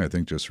some time. I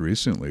think just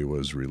recently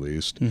was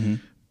released. Mm-hmm.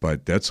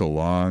 But that's a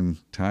long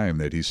time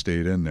that he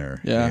stayed in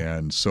there. Yeah.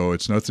 And so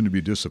it's nothing to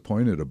be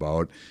disappointed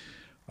about.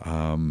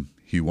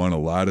 He won a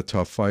lot of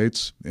tough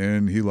fights,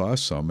 and he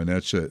lost some, and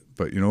that's it.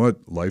 But you know what?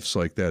 Life's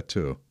like that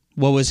too.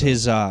 What was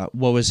his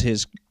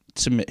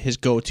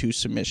go-to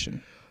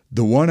submission?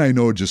 The one I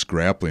know, just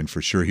grappling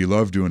for sure. He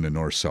loved doing the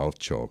north-south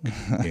choke,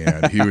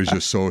 and he was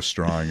just so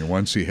strong. And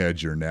once he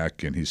had your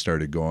neck and he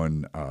started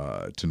going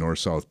to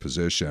north-south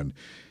position,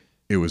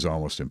 it was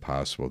almost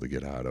impossible to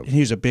get out of. And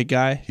he was a big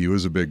guy? He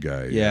was a big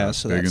guy. Yeah,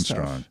 so big that's and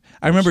tough. strong.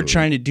 I remember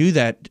trying to do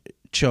that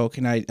choke,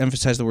 and I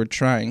emphasize the word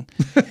trying.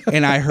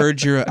 And I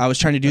heard I was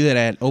trying to do that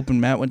at open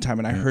mat one time,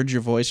 and I heard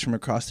your voice from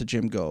across the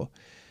gym go,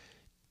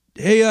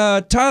 "Hey,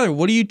 Tyler,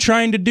 what are you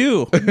trying to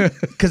do?"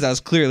 Because I was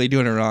clearly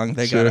doing it wrong.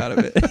 They got out of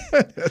it.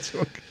 That's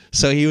okay.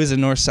 So he was a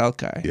north-south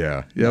guy.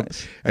 Yeah. Yep.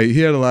 Nice. He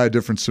had a lot of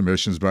different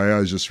submissions, but I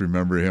always just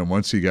remember him.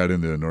 Once he got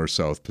into the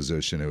north-south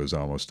position, it was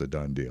almost a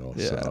done deal.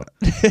 Yeah. So,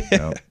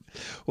 yep.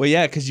 Well,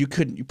 yeah, because you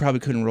probably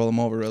couldn't roll him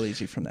over real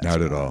easy from that.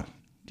 Not at all.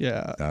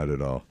 Yeah. Not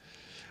at all.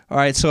 All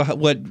right. So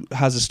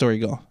how's the story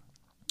go?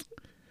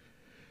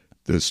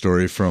 The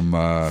story from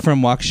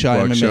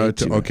Waukesha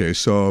MMA. Okay,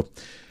 so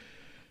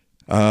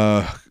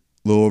a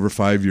little over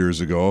 5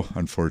 years ago,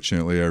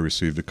 unfortunately, I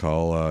received a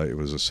call. It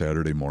was a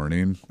Saturday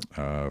morning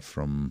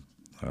from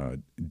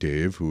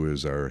Dave, who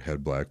is our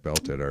head black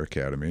belt at our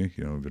academy.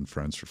 We've been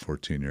friends for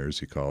 14 years.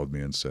 He called me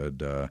and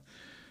said, I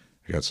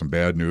got some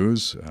bad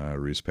news.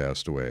 Reese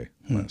passed away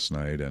last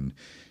night, and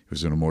he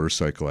was in a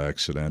motorcycle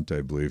accident.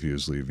 I believe he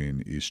was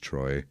leaving East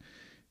Troy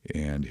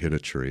and hit a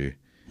tree.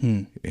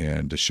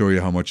 And to show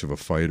you how much of a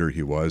fighter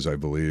he was, I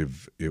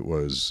believe it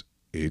was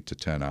 8 to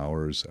 10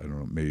 hours, I don't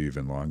know, maybe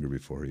even longer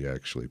before he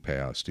actually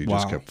passed. He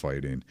just kept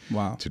fighting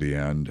to the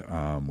end,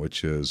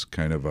 which is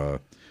kind of a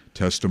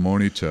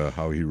testimony to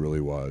how he really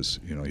was.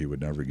 He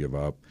would never give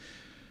up.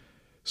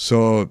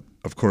 So,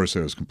 of course,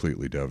 it was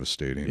completely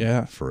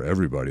devastating for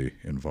everybody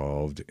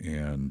involved.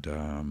 And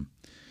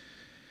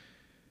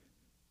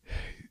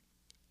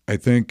I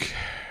think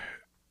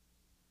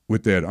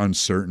with that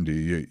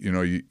uncertainty,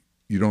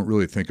 you don't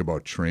really think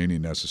about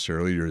training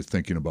necessarily. You're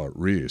thinking about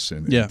Reese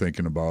and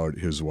thinking about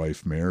his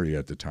wife, Mary,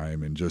 at the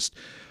time, and just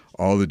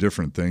all the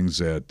different things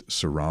that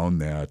surround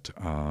that.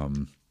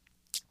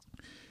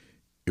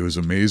 It was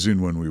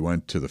amazing when we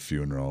went to the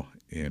funeral,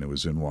 and it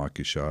was in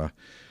Waukesha.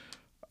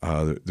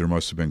 There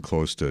must have been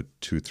close to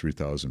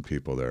 2,000-3,000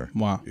 people there.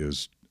 Wow. It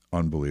was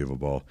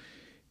unbelievable.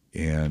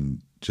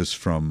 And just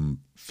from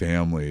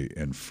family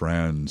and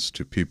friends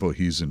to people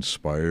he's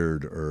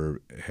inspired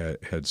or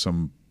had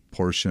some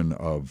portion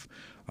of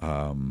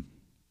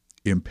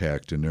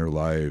impact in their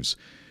lives,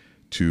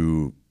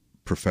 to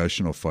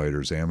professional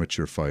fighters,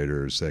 amateur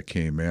fighters that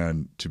came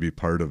in to be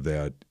part of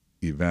that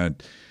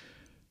event.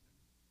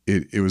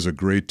 It was a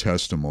great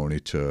testimony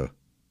to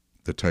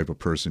the type of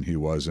person he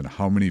was and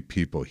how many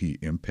people he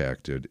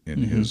impacted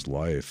in his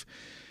life.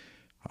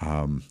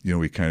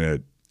 We kind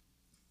of,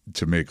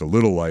 to make a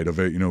little light of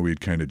it,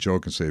 we'd kind of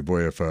joke and say,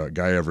 boy, if a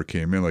guy ever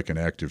came in like an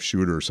active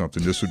shooter or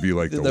something, this would be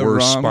like the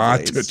worst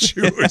spot to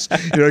choose.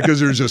 Because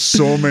there's just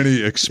so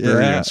many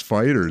experienced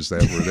fighters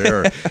that were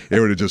there. It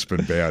would have just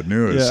been bad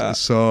news. Yeah.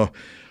 So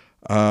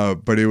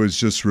But it was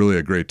just really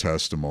a great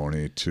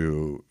testimony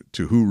to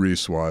who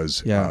Reese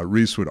was. Yeah.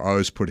 Reese would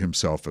always put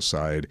himself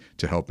aside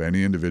to help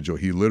any individual.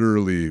 He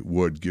literally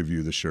would give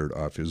you the shirt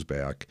off his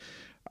back.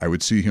 I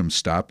would see him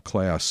stop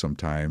class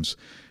sometimes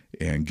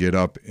and get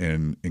up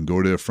and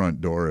go to the front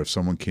door if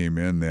someone came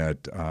in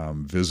that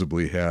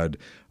visibly had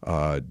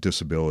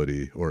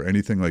disability or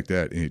anything like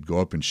that, and he'd go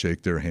up and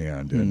shake their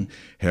hand and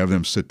have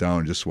them sit down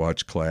and just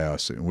watch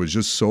class. It was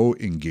just so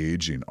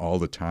engaging all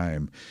the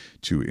time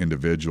to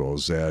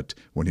individuals that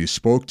when he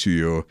spoke to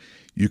you,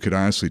 you could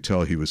honestly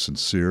tell he was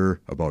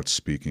sincere about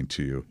speaking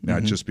to you,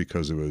 not just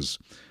because it was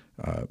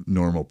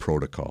normal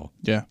protocol.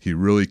 Yeah. He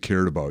really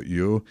cared about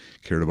you,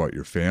 cared about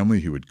your family.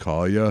 He would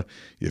call you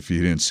if he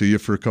didn't see you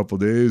for a couple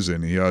of days,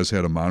 and he always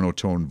had a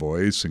monotone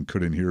voice and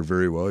couldn't hear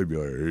very well. He'd be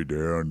like, "Hey,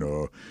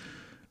 Dan,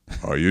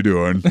 how you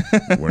doing?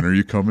 When are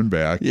you coming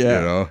back?"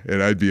 Yeah. You know,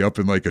 and I'd be up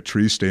in like a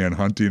tree stand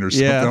hunting or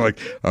something. Like,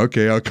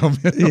 okay, I'll come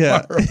in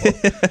tomorrow.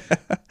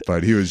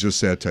 But he was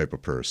just that type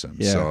of person.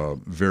 Yeah.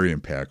 So very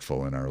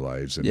impactful in our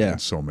lives and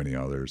so many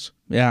others.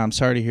 Yeah, I'm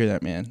sorry to hear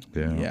that, man.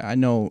 Yeah. I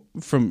know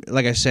from,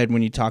 like I said,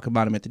 when you talk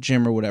about him at the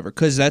gym or whatever,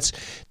 because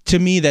to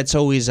me, that's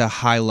always a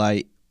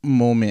highlight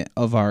moment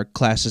of our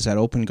classes at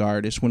Open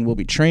Guard is when we'll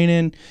be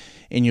training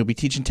and you'll be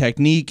teaching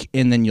technique,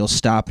 and then you'll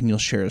stop and you'll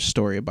share a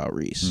story about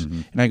Reese.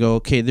 And I go,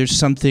 okay, there's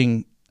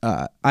something,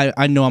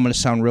 I know I'm going to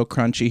sound real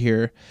crunchy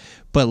here,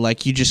 but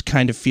like you just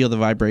kind of feel the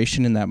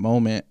vibration in that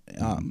moment.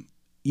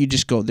 You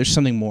just go, there's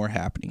something more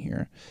happening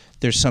here.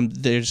 There's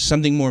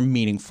something more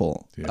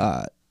meaningful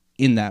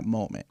in that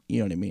moment. You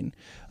know what I mean?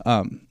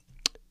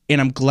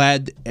 And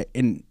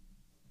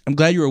I'm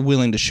glad you were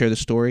willing to share the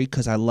story,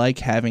 because I like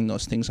having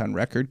those things on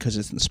record because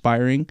it's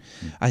inspiring.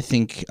 I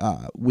think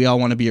we all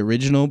want to be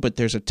original, but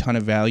there's a ton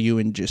of value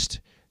in just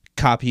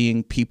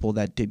copying people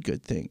that did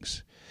good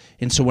things.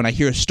 And so when I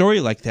hear a story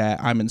like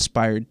that, I'm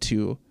inspired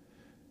to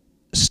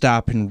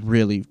stop and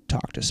really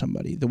talk to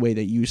somebody the way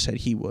that you said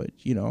he would,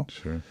 you know?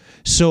 Sure.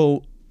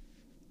 So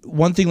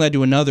one thing led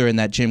to another, and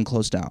that gym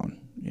closed down.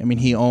 I mean,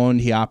 he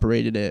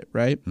operated it,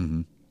 right?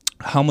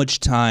 How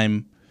much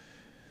time...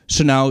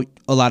 So now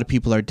a lot of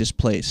people are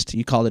displaced.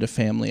 You called it a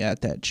family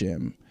at that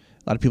gym.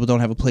 A lot of people don't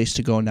have a place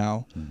to go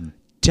now.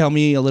 Tell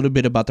me a little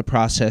bit about the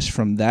process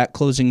from that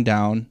closing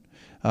down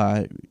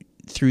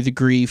through the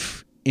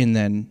grief, and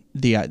then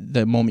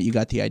the moment you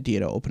got the idea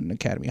to open an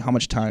academy. How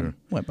much time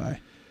went by?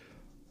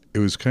 It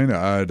was kind of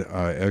odd.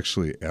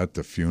 Actually, at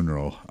the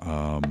funeral,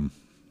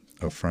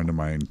 a friend of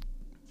mine,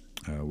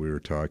 we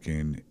were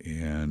talking,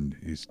 and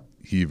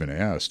he even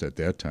asked at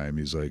that time,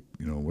 he's like,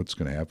 you know, what's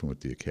going to happen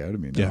with the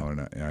academy now?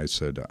 And I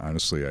said,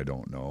 honestly, I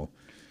don't know.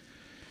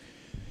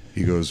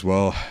 He goes,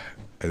 well,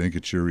 I think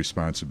it's your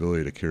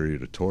responsibility to carry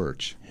the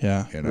torch.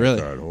 Yeah, and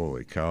really? I thought,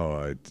 holy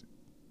cow, it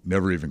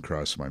never even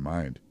crossed my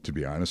mind, to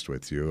be honest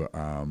with you.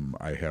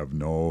 I have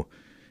no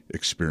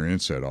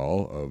experience at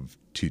all of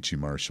teaching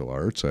martial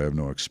arts. I have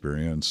no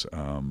experience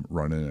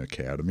running an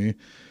academy.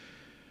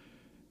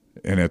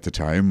 And at the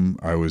time,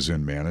 I was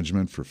in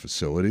management for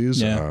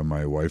facilities. Yeah.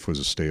 My wife was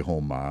a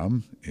stay-home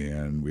mom,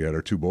 and we had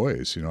our two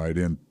boys. You know, I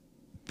didn't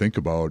think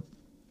about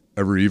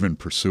ever even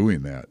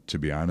pursuing that, to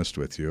be honest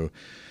with you.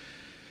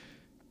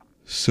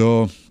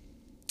 So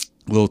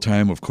a little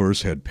time, of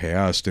course, had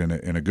passed, and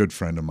a good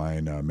friend of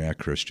mine, Matt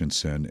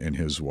Christensen, and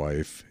his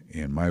wife,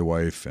 and my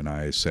wife and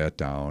I sat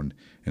down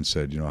and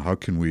said, you know, how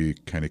can we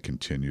kind of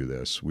continue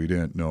this? We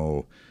didn't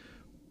know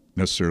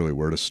necessarily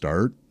where to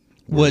start.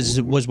 Was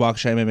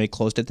Waukesha MMA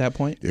closed at that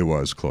point? It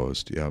was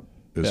closed, yep.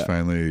 It was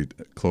finally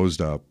closed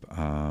up.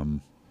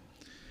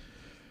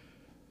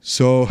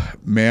 So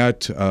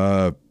Matt,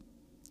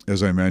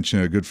 as I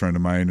mentioned, a good friend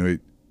of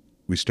mine,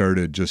 we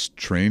started just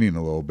training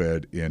a little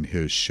bit in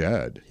his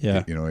shed.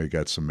 Yeah. You know, he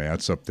got some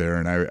mats up there.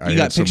 And You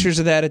got pictures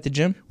of that at the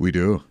gym? We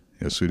do.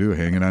 Yes, we do.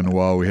 Hanging on the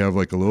wall. We have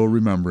like a little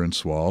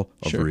remembrance wall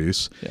of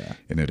Reese. Yeah.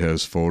 And it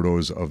has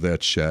photos of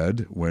that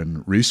shed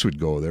when Reese would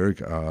go there.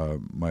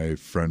 My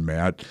friend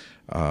Matt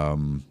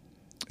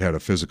had a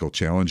physical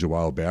challenge a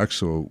while back,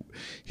 so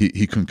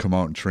he couldn't come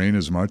out and train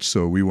as much.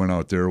 So we went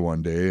out there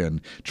one day and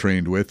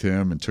trained with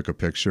him and took a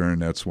picture,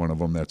 and that's one of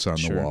them that's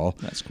on the wall.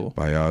 That's cool.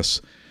 By us.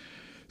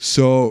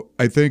 So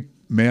I think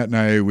Matt and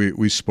I,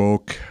 we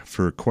spoke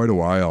for quite a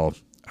while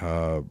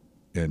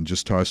and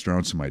just tossed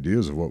around some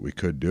ideas of what we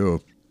could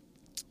do.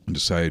 And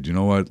decided, you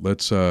know what,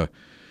 let's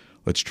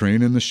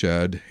train in the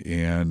shed,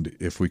 and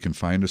if we can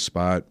find a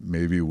spot,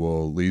 maybe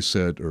we'll lease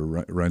it or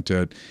rent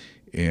it,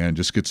 and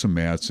just get some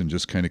mats and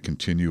just kind of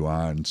continue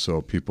on.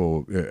 So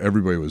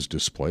everybody was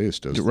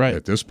displaced at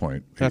this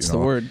point. That's the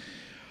word.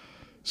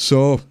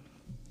 So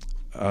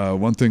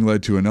one thing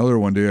led to another.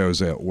 One day I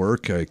was at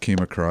work. I came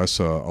across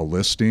a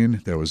listing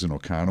that was in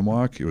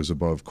Oconomowoc. It was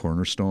above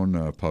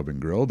Cornerstone Pub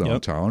and Grill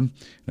downtown.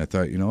 And I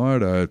thought, you know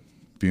what,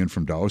 being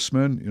from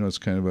Dousman, you know, it's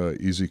kind of an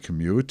easy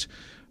commute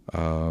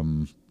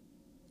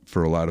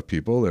for a lot of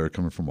people that are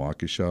coming from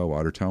Waukesha,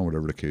 Watertown,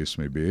 whatever the case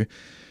may be.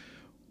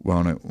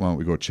 Why don't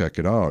we go check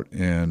it out?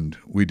 And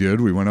we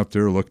did. We went up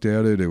there, looked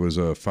at it. It was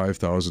a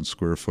 5,000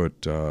 square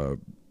foot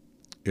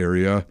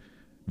area.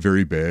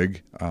 very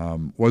big.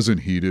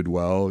 Wasn't heated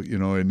well.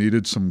 It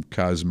needed some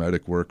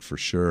cosmetic work for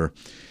sure.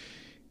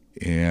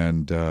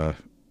 And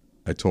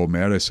I told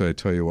Matt, I said, I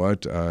tell you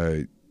what,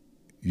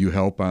 you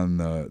help on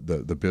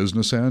the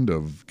business end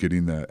of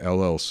getting the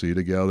LLC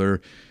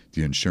together,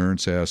 the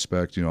insurance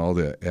aspect, all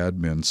the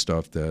admin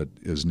stuff that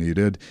is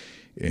needed.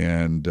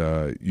 And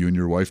you and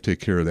your wife take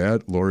care of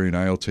that. Lori and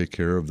I will take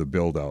care of the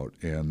build out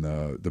and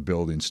the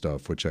building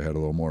stuff, which I had a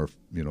little more,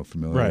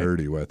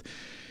 familiarity with.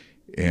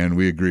 And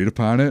we agreed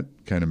upon it,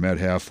 kind of met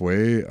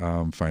halfway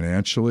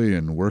financially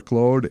and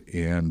workload,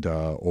 and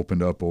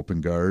opened up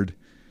Open Guard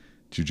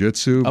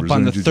Jiu-Jitsu. Up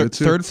on the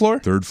third floor?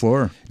 Third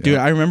floor. Yeah. Dude,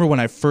 I remember when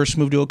I first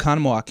moved to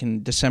Oconomowoc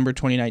in December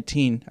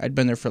 2019. I'd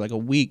been there for like a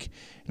week,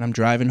 and I'm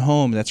driving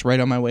home. That's right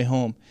on my way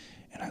home.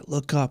 And I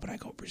look up, and I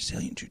go,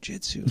 Brazilian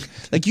Jiu-Jitsu.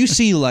 Like, you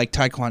see, like,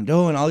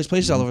 Taekwondo and all these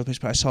places all over the place,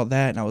 but I saw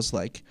that, and I was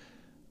like,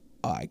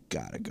 oh, I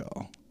gotta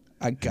go.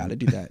 I gotta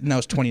do that. And that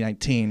was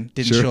 2019.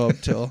 Didn't show up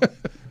till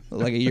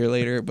like a year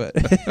later, but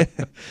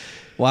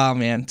wow,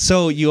 man.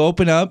 So you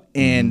open up,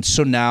 and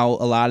so now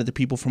a lot of the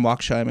people from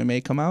Waukesha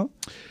MMA come out?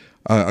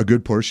 A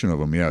good portion of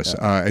them, yes.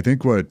 Yeah. I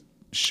think what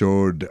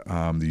showed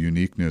the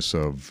uniqueness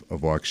of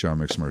Waukesha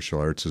Mixed Martial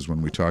Arts is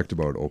when we talked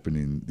about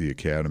opening the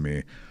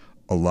academy,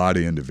 a lot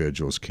of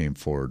individuals came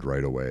forward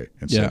right away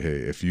and said, hey,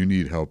 if you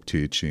need help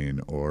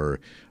teaching, or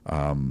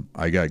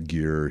I got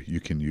gear you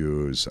can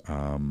use.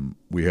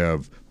 We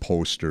have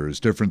posters,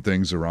 different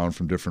things around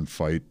from different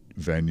fight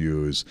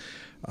venues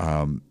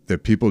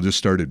that people just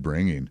started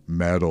bringing,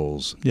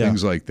 medals,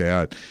 things like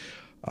that.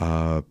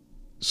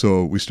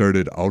 So we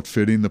started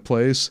outfitting the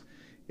place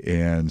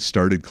and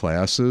started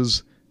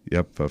classes.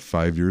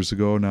 5 years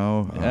ago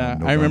now. Yeah,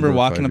 I remember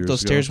walking up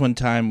those stairs one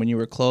time when you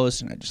were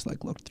closed, and I just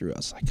like looked through. I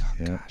was like,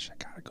 oh gosh, I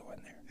gotta go in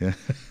there.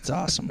 Yeah, it's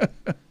awesome.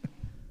 All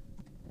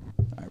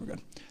right, we're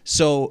good.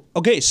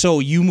 So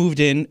you moved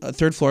in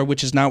third floor,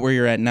 which is not where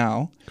you're at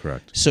now.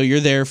 Correct. So you're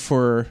there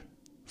for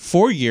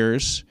 4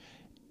 years,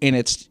 and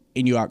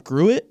you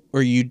outgrew it,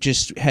 or you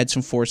just had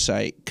some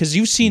foresight? Because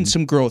you've seen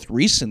some growth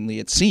recently,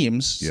 it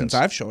seems, since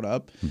I've showed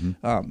up.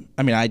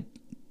 I mean, I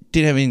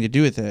didn't have anything to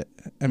do with it.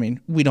 I mean,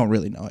 we don't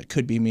really know. It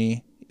could be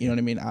me. You know what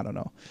I mean? I don't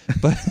know.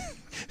 But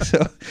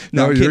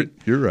no,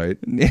 you're right.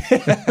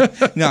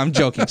 No, I'm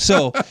joking.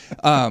 So,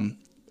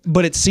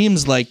 but it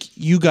seems like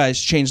you guys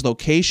changed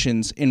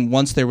locations, and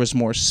once there was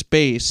more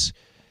space,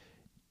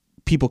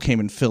 people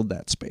came and filled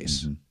that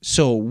space.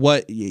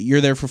 So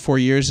you're there for 4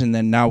 years, and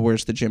then now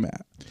where's the gym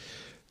at?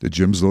 The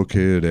gym's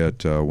located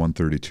at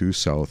 132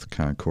 South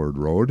Concord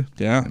Road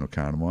in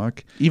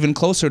Oconomowoc. Even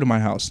closer to my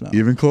house now.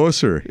 Even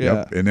closer,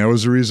 yep. And that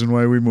was the reason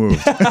why we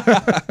moved.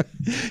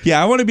 Yeah,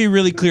 I want to be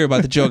really clear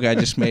about the joke I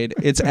just made.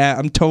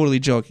 I'm totally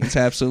joking. It's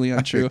absolutely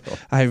untrue.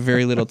 I have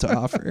very little to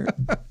offer,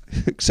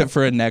 except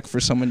for a neck for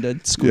someone to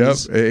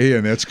squeeze. Yep, hey,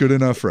 and that's good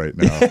enough right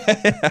now.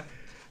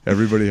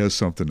 Everybody has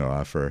something to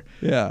offer.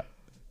 Yeah.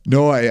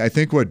 No, I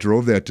think what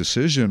drove that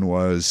decision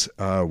was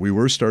we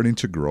were starting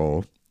to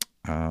grow.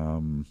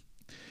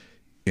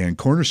 And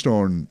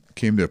Cornerstone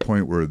came to a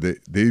point where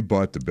they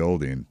bought the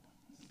building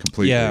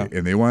completely,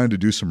 and they wanted to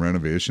do some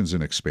renovations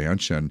and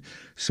expansion.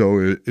 So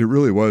it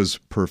really was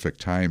perfect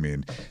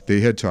timing.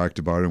 They had talked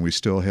about it, and we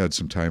still had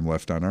some time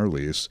left on our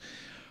lease.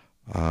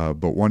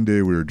 But one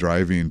day we were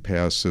driving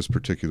past this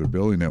particular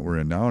building that we're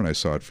in now, and I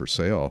saw it for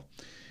sale.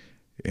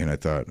 And I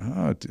thought,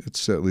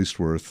 it's at least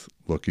worth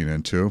looking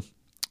into.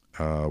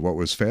 What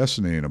was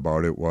fascinating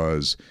about it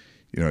was,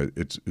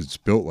 it's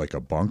built like a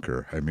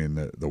bunker. I mean,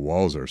 the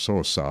walls are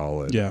so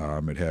solid. Yeah.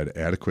 It had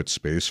adequate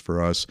space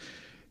for us,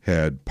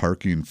 had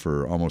parking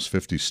for almost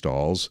 50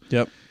 stalls.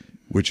 Yep.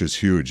 Which is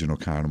huge.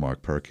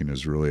 Oconomowoc parking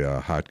is really a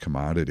hot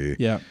commodity.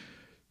 Yeah.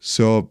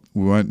 So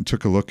we went and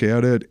took a look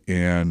at it,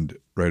 and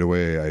right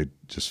away I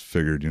just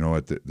figured,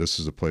 this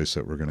is a place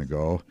that we're going to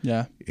go.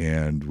 Yeah.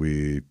 And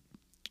we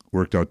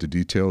worked out the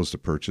details to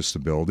purchase the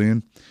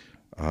building,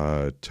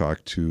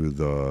 talked to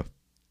the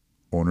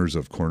owners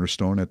of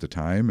Cornerstone at the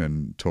time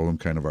and told them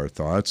kind of our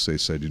thoughts. They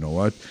said, you know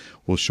what,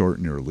 we'll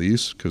shorten your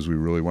lease because we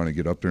really want to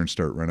get up there and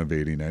start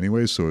renovating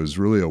anyway. So it was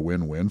really a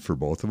win-win for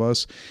both of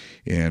us.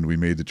 And we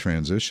made the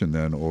transition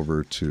then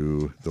over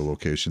to the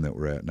location that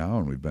we're at now.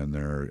 And we've been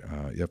there,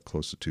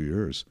 close to 2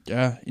 years.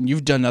 Yeah. And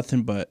you've done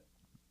nothing but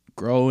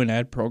grow and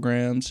add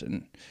programs.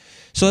 And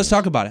so let's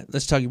talk about it.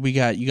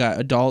 You got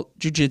adult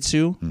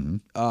jiu-jitsu. Mm-hmm.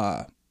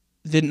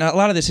 A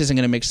lot of this isn't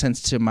going to make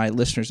sense to my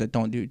listeners that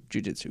don't do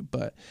jiu-jitsu,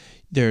 but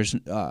there's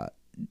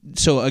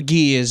so a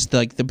gi is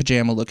like the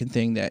pajama looking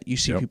thing that you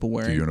see people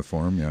wearing. The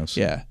uniform, yes.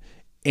 Yeah.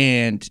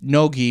 And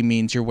no gi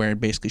means you're wearing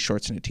basically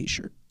shorts and a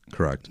t-shirt.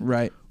 Correct.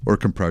 Right. Or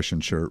compression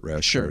shirt,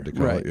 rash shirt to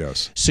call it,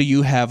 yes. So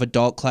you have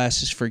adult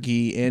classes for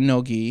gi and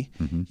no gi.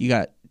 Mm-hmm. You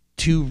got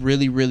 2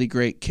 really, really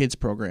great kids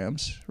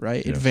programs,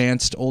 right? Yes.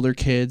 Advanced older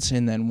kids,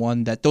 and then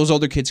one that those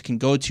older kids can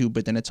go to,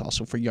 but then it's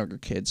also for younger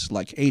kids,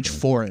 like age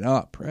 4 and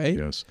up, right?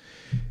 Yes.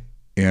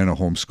 And a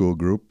homeschool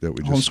group that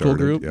we just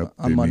started. Homeschool group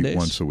on Mondays. Meet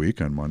once a week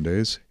on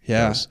Mondays.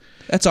 Yeah. Yes.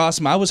 That's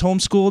awesome. I was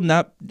homeschooled,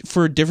 not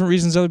for different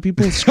reasons other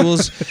people.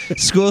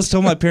 Schools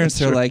told my parents,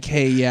 they're like,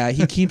 hey, yeah,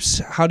 he keeps,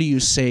 how do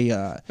you say,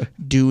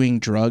 doing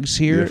drugs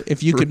here? Yeah,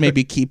 if you could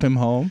maybe keep him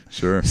home.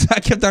 Sure. So I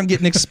kept on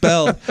getting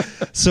expelled.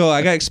 So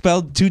I got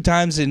expelled 2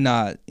 times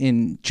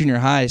in junior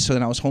high. So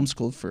then I was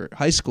homeschooled for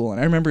high school. And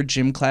I remember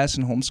gym class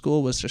in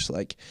homeschool was just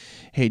like,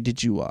 hey,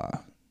 did you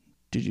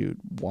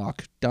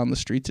walk down the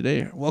street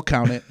today? We'll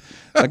count it.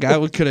 Like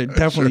I could have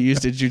definitely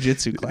used a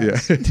jiu-jitsu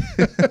class. Yeah.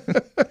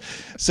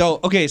 So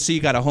you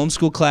got a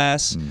homeschool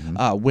class,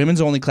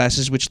 women's only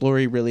classes, which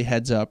Lori really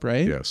heads up,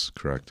 right? Yes,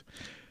 correct.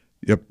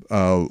 Yep.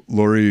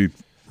 Lori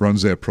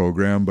runs that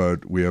program,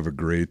 but we have a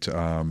great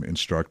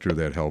instructor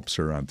that helps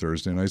her on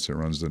Thursday nights that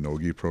runs the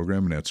no-gi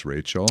program, and that's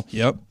Rachel.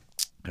 Yep.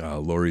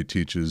 Lori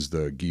teaches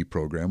the gi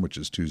program, which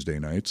is Tuesday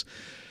nights.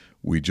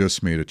 We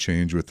just made a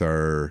change with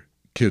our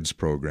kids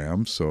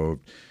program, so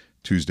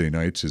Tuesday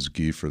nights is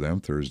gi for them,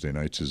 Thursday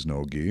nights is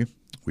no gi.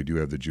 We do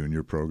have the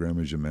junior program,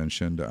 as you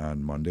mentioned,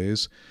 on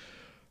Mondays.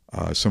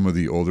 Some of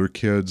the older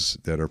kids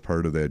that are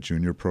part of that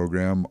junior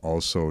program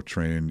also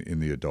train in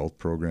the adult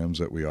programs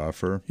that we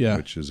offer,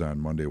 which is on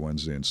Monday,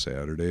 Wednesday, and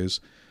Saturdays.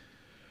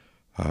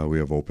 We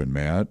have open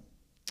mat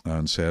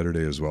on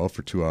Saturday as well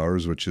for 2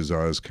 hours, which is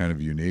always kind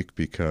of unique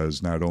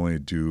because not only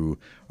do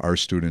our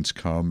students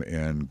come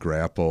and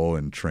grapple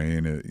and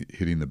train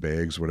hitting the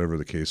bags, whatever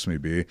the case may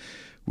be,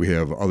 we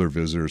have other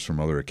visitors from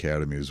other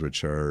academies,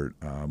 which are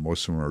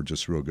most of them are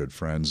just real good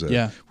friends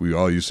that we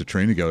all used to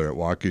train together at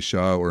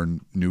Waukesha or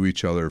knew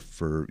each other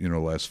for the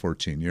last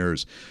 14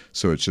 years.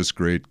 So it's just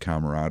great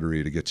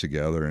camaraderie to get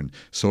together and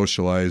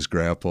socialize,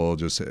 grapple,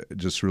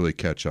 just really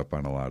catch up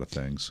on a lot of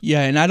things.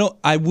 Yeah, and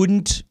I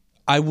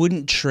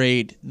wouldn't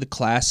trade the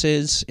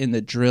classes in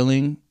the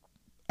drilling.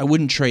 I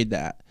wouldn't trade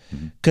that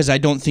because I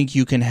don't think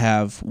you can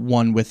have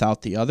one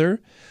without the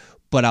other.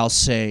 But I'll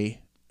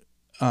say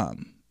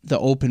the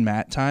open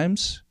mat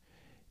times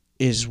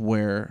is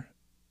where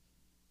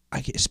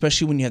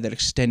especially when you have that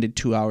extended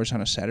 2 hours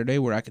on a Saturday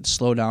where I can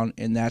slow down,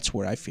 and that's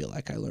where I feel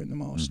like I learn the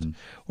most,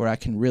 where I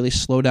can really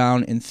slow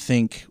down and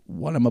think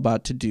what I'm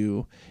about to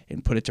do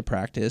and put it to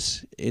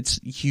practice.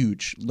 It's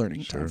huge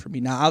learning time for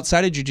me. Now,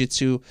 outside of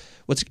jiu-jitsu,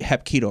 what's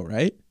Hapkido,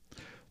 right?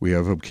 We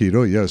have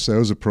Hapkido, yes. That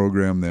was a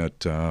program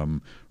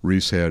that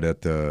Reese had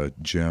at the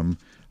gym.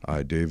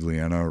 Dave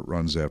Liana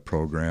runs that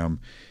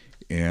program.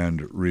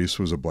 And Reese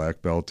was a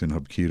black belt in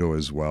Hapkido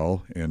as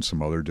well and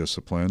some other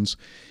disciplines.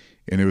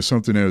 And it was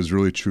something that was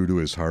really true to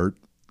his heart.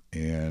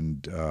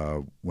 And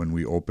when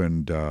we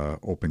opened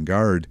Open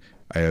Guard,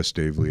 I asked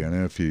Dave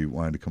Liana if he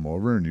wanted to come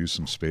over and use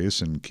some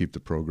space and keep the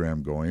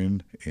program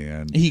going.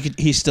 And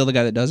he's still the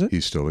guy that does it?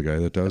 He's still the guy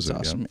that does it.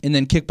 That's awesome. Yep. And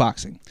then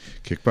kickboxing.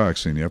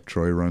 Kickboxing, yep.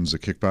 Troy runs the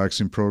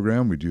kickboxing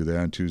program. We do that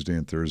on Tuesday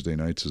and Thursday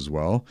nights as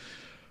well.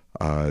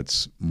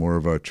 It's more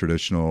of a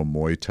traditional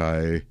Muay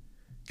Thai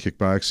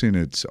kickboxing.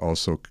 It's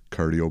also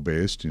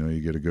cardio-based. You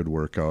get a good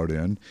workout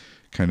in.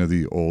 Kind of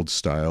the old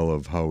style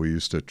of how we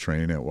used to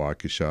train at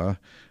Waukesha.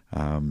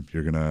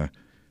 You're going to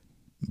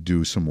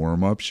do some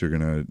warm-ups. You're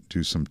going to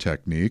do some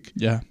technique.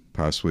 Yeah.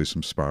 Possibly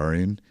some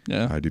sparring.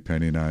 Yeah.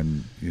 Depending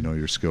on,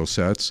 your skill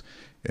sets.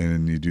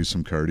 And you do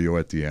some cardio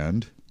at the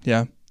end.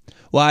 Yeah.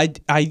 Well,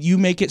 you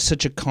make it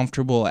such a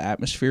comfortable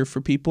atmosphere for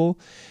people.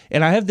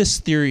 And I have this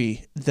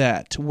theory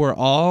that we're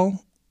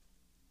all,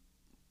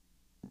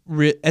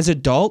 as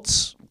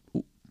adults,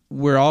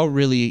 we're all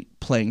really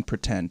playing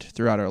pretend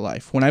throughout our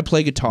life. When I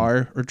play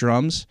guitar or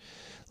drums,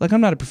 like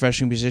I'm not a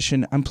professional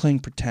musician, I'm playing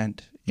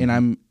pretend. And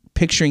I'm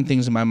picturing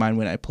things in my mind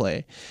when I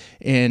play.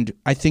 And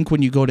I think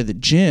when you go to the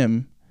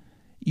gym,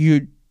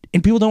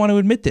 and people don't want to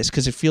admit this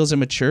because it feels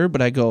immature,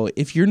 but I go,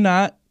 if you're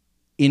not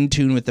in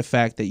tune with the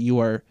fact that you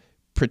are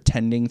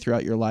pretending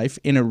throughout your life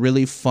in a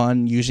really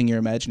fun, using your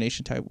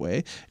imagination type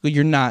way,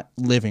 you're not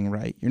living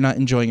right. You're not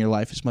enjoying your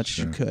life as much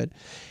as you could.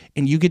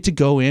 And you get to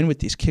go in with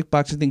these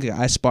kickboxing things.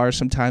 I spar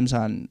sometimes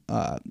on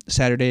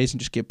Saturdays and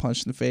just get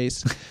punched in the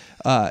face.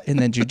 And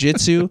then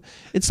jiu-jitsu.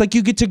 It's like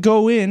you get to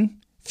go in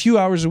a few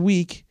hours a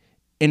week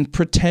and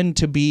pretend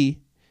to be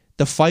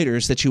the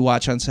fighters that you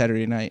watch on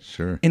Saturday night.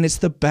 Sure. And it's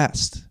the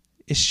best.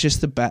 It's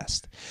just the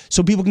best.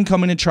 So people can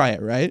come in and try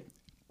it, right?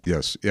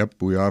 Yes. Yep.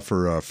 We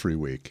offer a free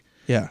week.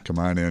 Yeah. Come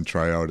on in,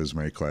 try out as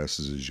many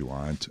classes as you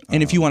want.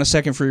 And if you want a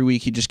second free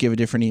week, you just give a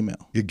different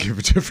email. You give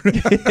a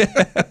different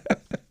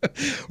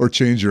or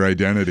change your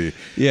identity.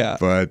 Yeah.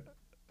 But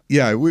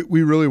yeah,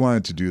 we really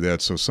wanted to do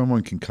that so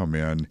someone can come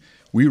in.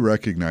 We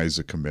recognize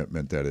the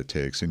commitment that it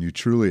takes, and you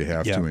truly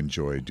have to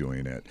enjoy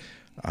doing it.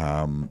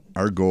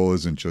 Our goal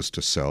isn't just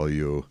to sell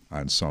you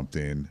on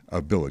something,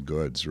 a bill of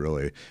goods,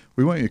 really.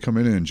 We want you to come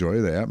in and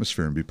enjoy the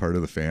atmosphere and be part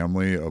of the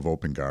family of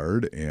Open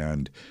Guard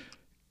and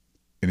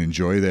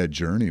enjoy that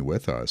journey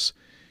with us.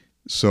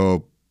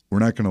 So we're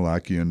not going to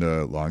lock you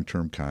into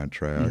long-term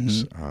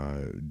contracts,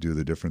 do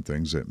the different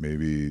things that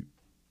maybe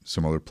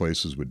some other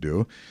places would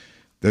do.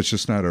 That's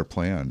just not our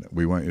plan.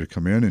 We want you to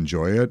come in,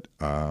 enjoy it.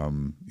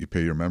 You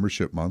pay your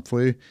membership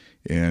monthly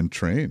and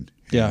train.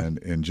 Yeah.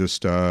 And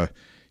just,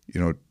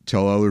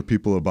 tell other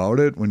people about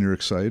it when you're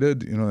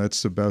excited.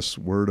 That's the best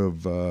word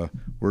of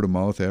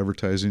mouth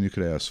advertising you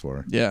could ask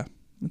for. Yeah,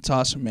 that's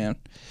awesome, man.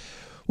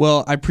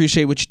 Well, I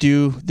appreciate what you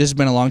do. This has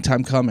been a long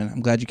time coming.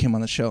 I'm glad you came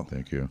on the show.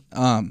 Thank you.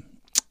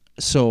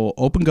 So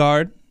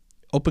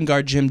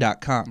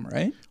OpenGuardGym.com,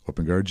 right?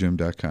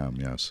 OpenGuardGym.com,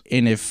 yes.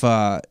 And if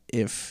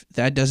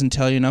that doesn't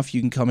tell you enough,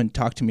 you can come and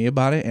talk to me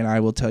about it, and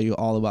I will tell you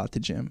all about the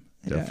gym.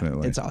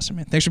 Definitely. It's awesome,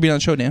 man. Thanks for being on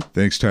the show, Dan.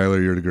 Thanks, Tyler.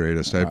 You're the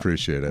greatest. I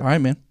appreciate it. All right,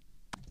 man.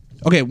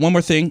 Okay, one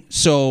more thing.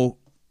 So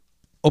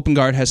Open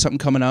Guard has something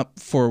coming up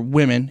for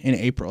women in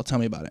April. Tell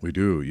me about it. We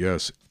do,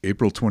 yes.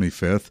 April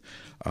 25th,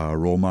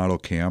 Role Model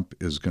Camp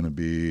is going to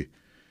be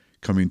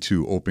coming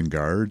to Open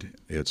Guard.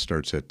 It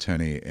starts at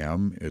 10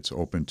 a.m. It's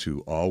open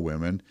to all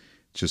women.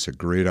 Just a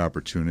great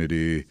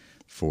opportunity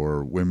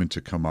for women to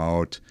come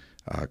out,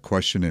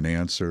 question and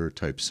answer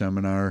type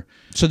seminar.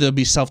 So there'll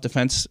be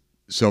self-defense?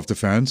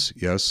 Self-defense,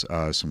 yes.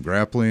 Some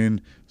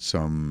grappling,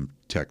 some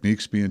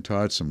techniques being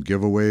taught, some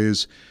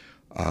giveaways.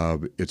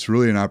 It's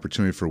really an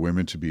opportunity for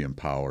women to be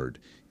empowered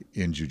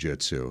in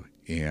jiu-jitsu.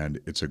 And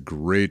it's a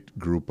great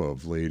group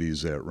of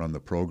ladies that run the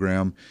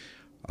program.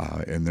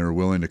 And they're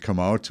willing to come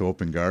out to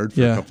Open Guard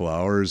for a couple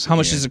hours. How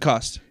much does it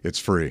cost? It's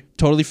free.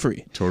 Totally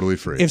free. Totally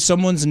free. If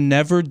someone's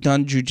never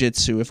done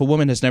jiu-jitsu, if a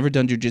woman has never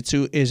done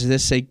jiu-jitsu, is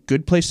this a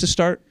good place to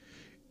start?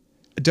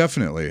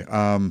 Definitely.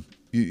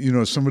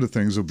 Some of the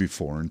things will be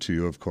foreign to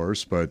you, of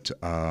course, but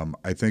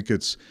I think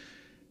it's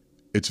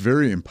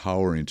very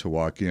empowering to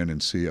walk in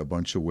and see a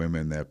bunch of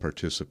women that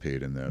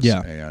participate in this.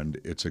 Yeah. And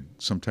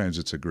sometimes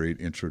it's a great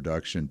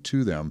introduction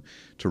to them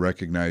to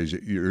recognize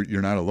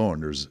you're not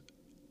alone. There's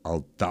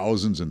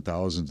thousands and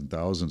thousands and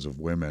thousands of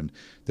women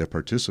that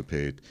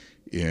participate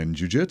in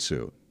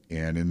jiu-jitsu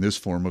and in this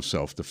form of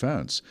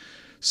self-defense.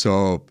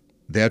 So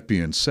that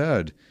being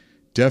said,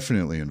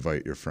 definitely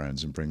invite your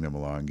friends and bring them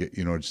along.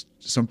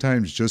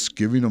 Sometimes just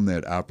giving them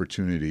that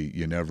opportunity,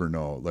 you never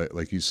know.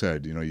 Like you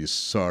said, you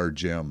saw our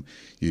gym,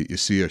 you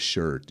see a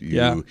shirt,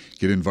 you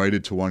get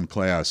invited to one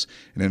class,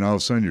 and then all of a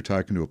sudden you're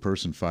talking to a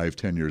person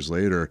 5-10 years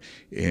later,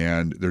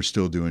 and they're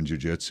still doing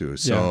jiu-jitsu.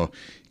 So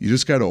you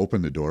just got to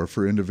open the door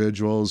for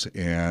individuals,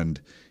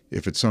 and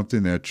if it's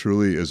something that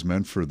truly is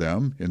meant for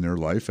them in their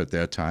life at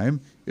that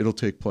time, it'll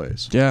take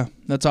place. Yeah,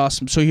 that's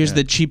awesome. So here's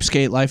the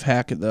cheapskate life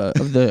hack of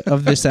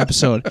this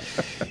episode.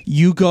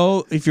 You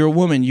go, if you're a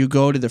woman, you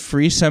go to the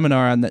free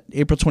seminar on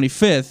April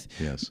 25th.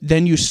 Yes.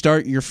 Then you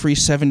start your free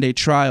 7-day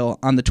trial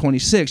on the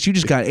 26th. You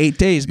just got 8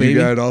 days, baby. You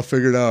got it all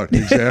figured out.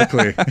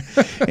 Exactly.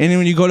 And then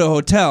when you go to a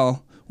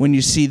hotel, when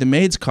you see the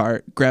maid's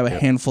cart, grab a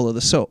handful of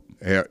the soap.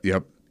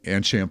 Yep.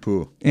 And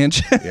shampoo.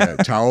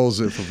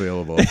 Towels if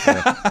available.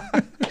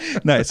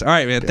 Nice. All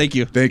right, man. Thank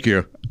you. Thank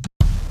you.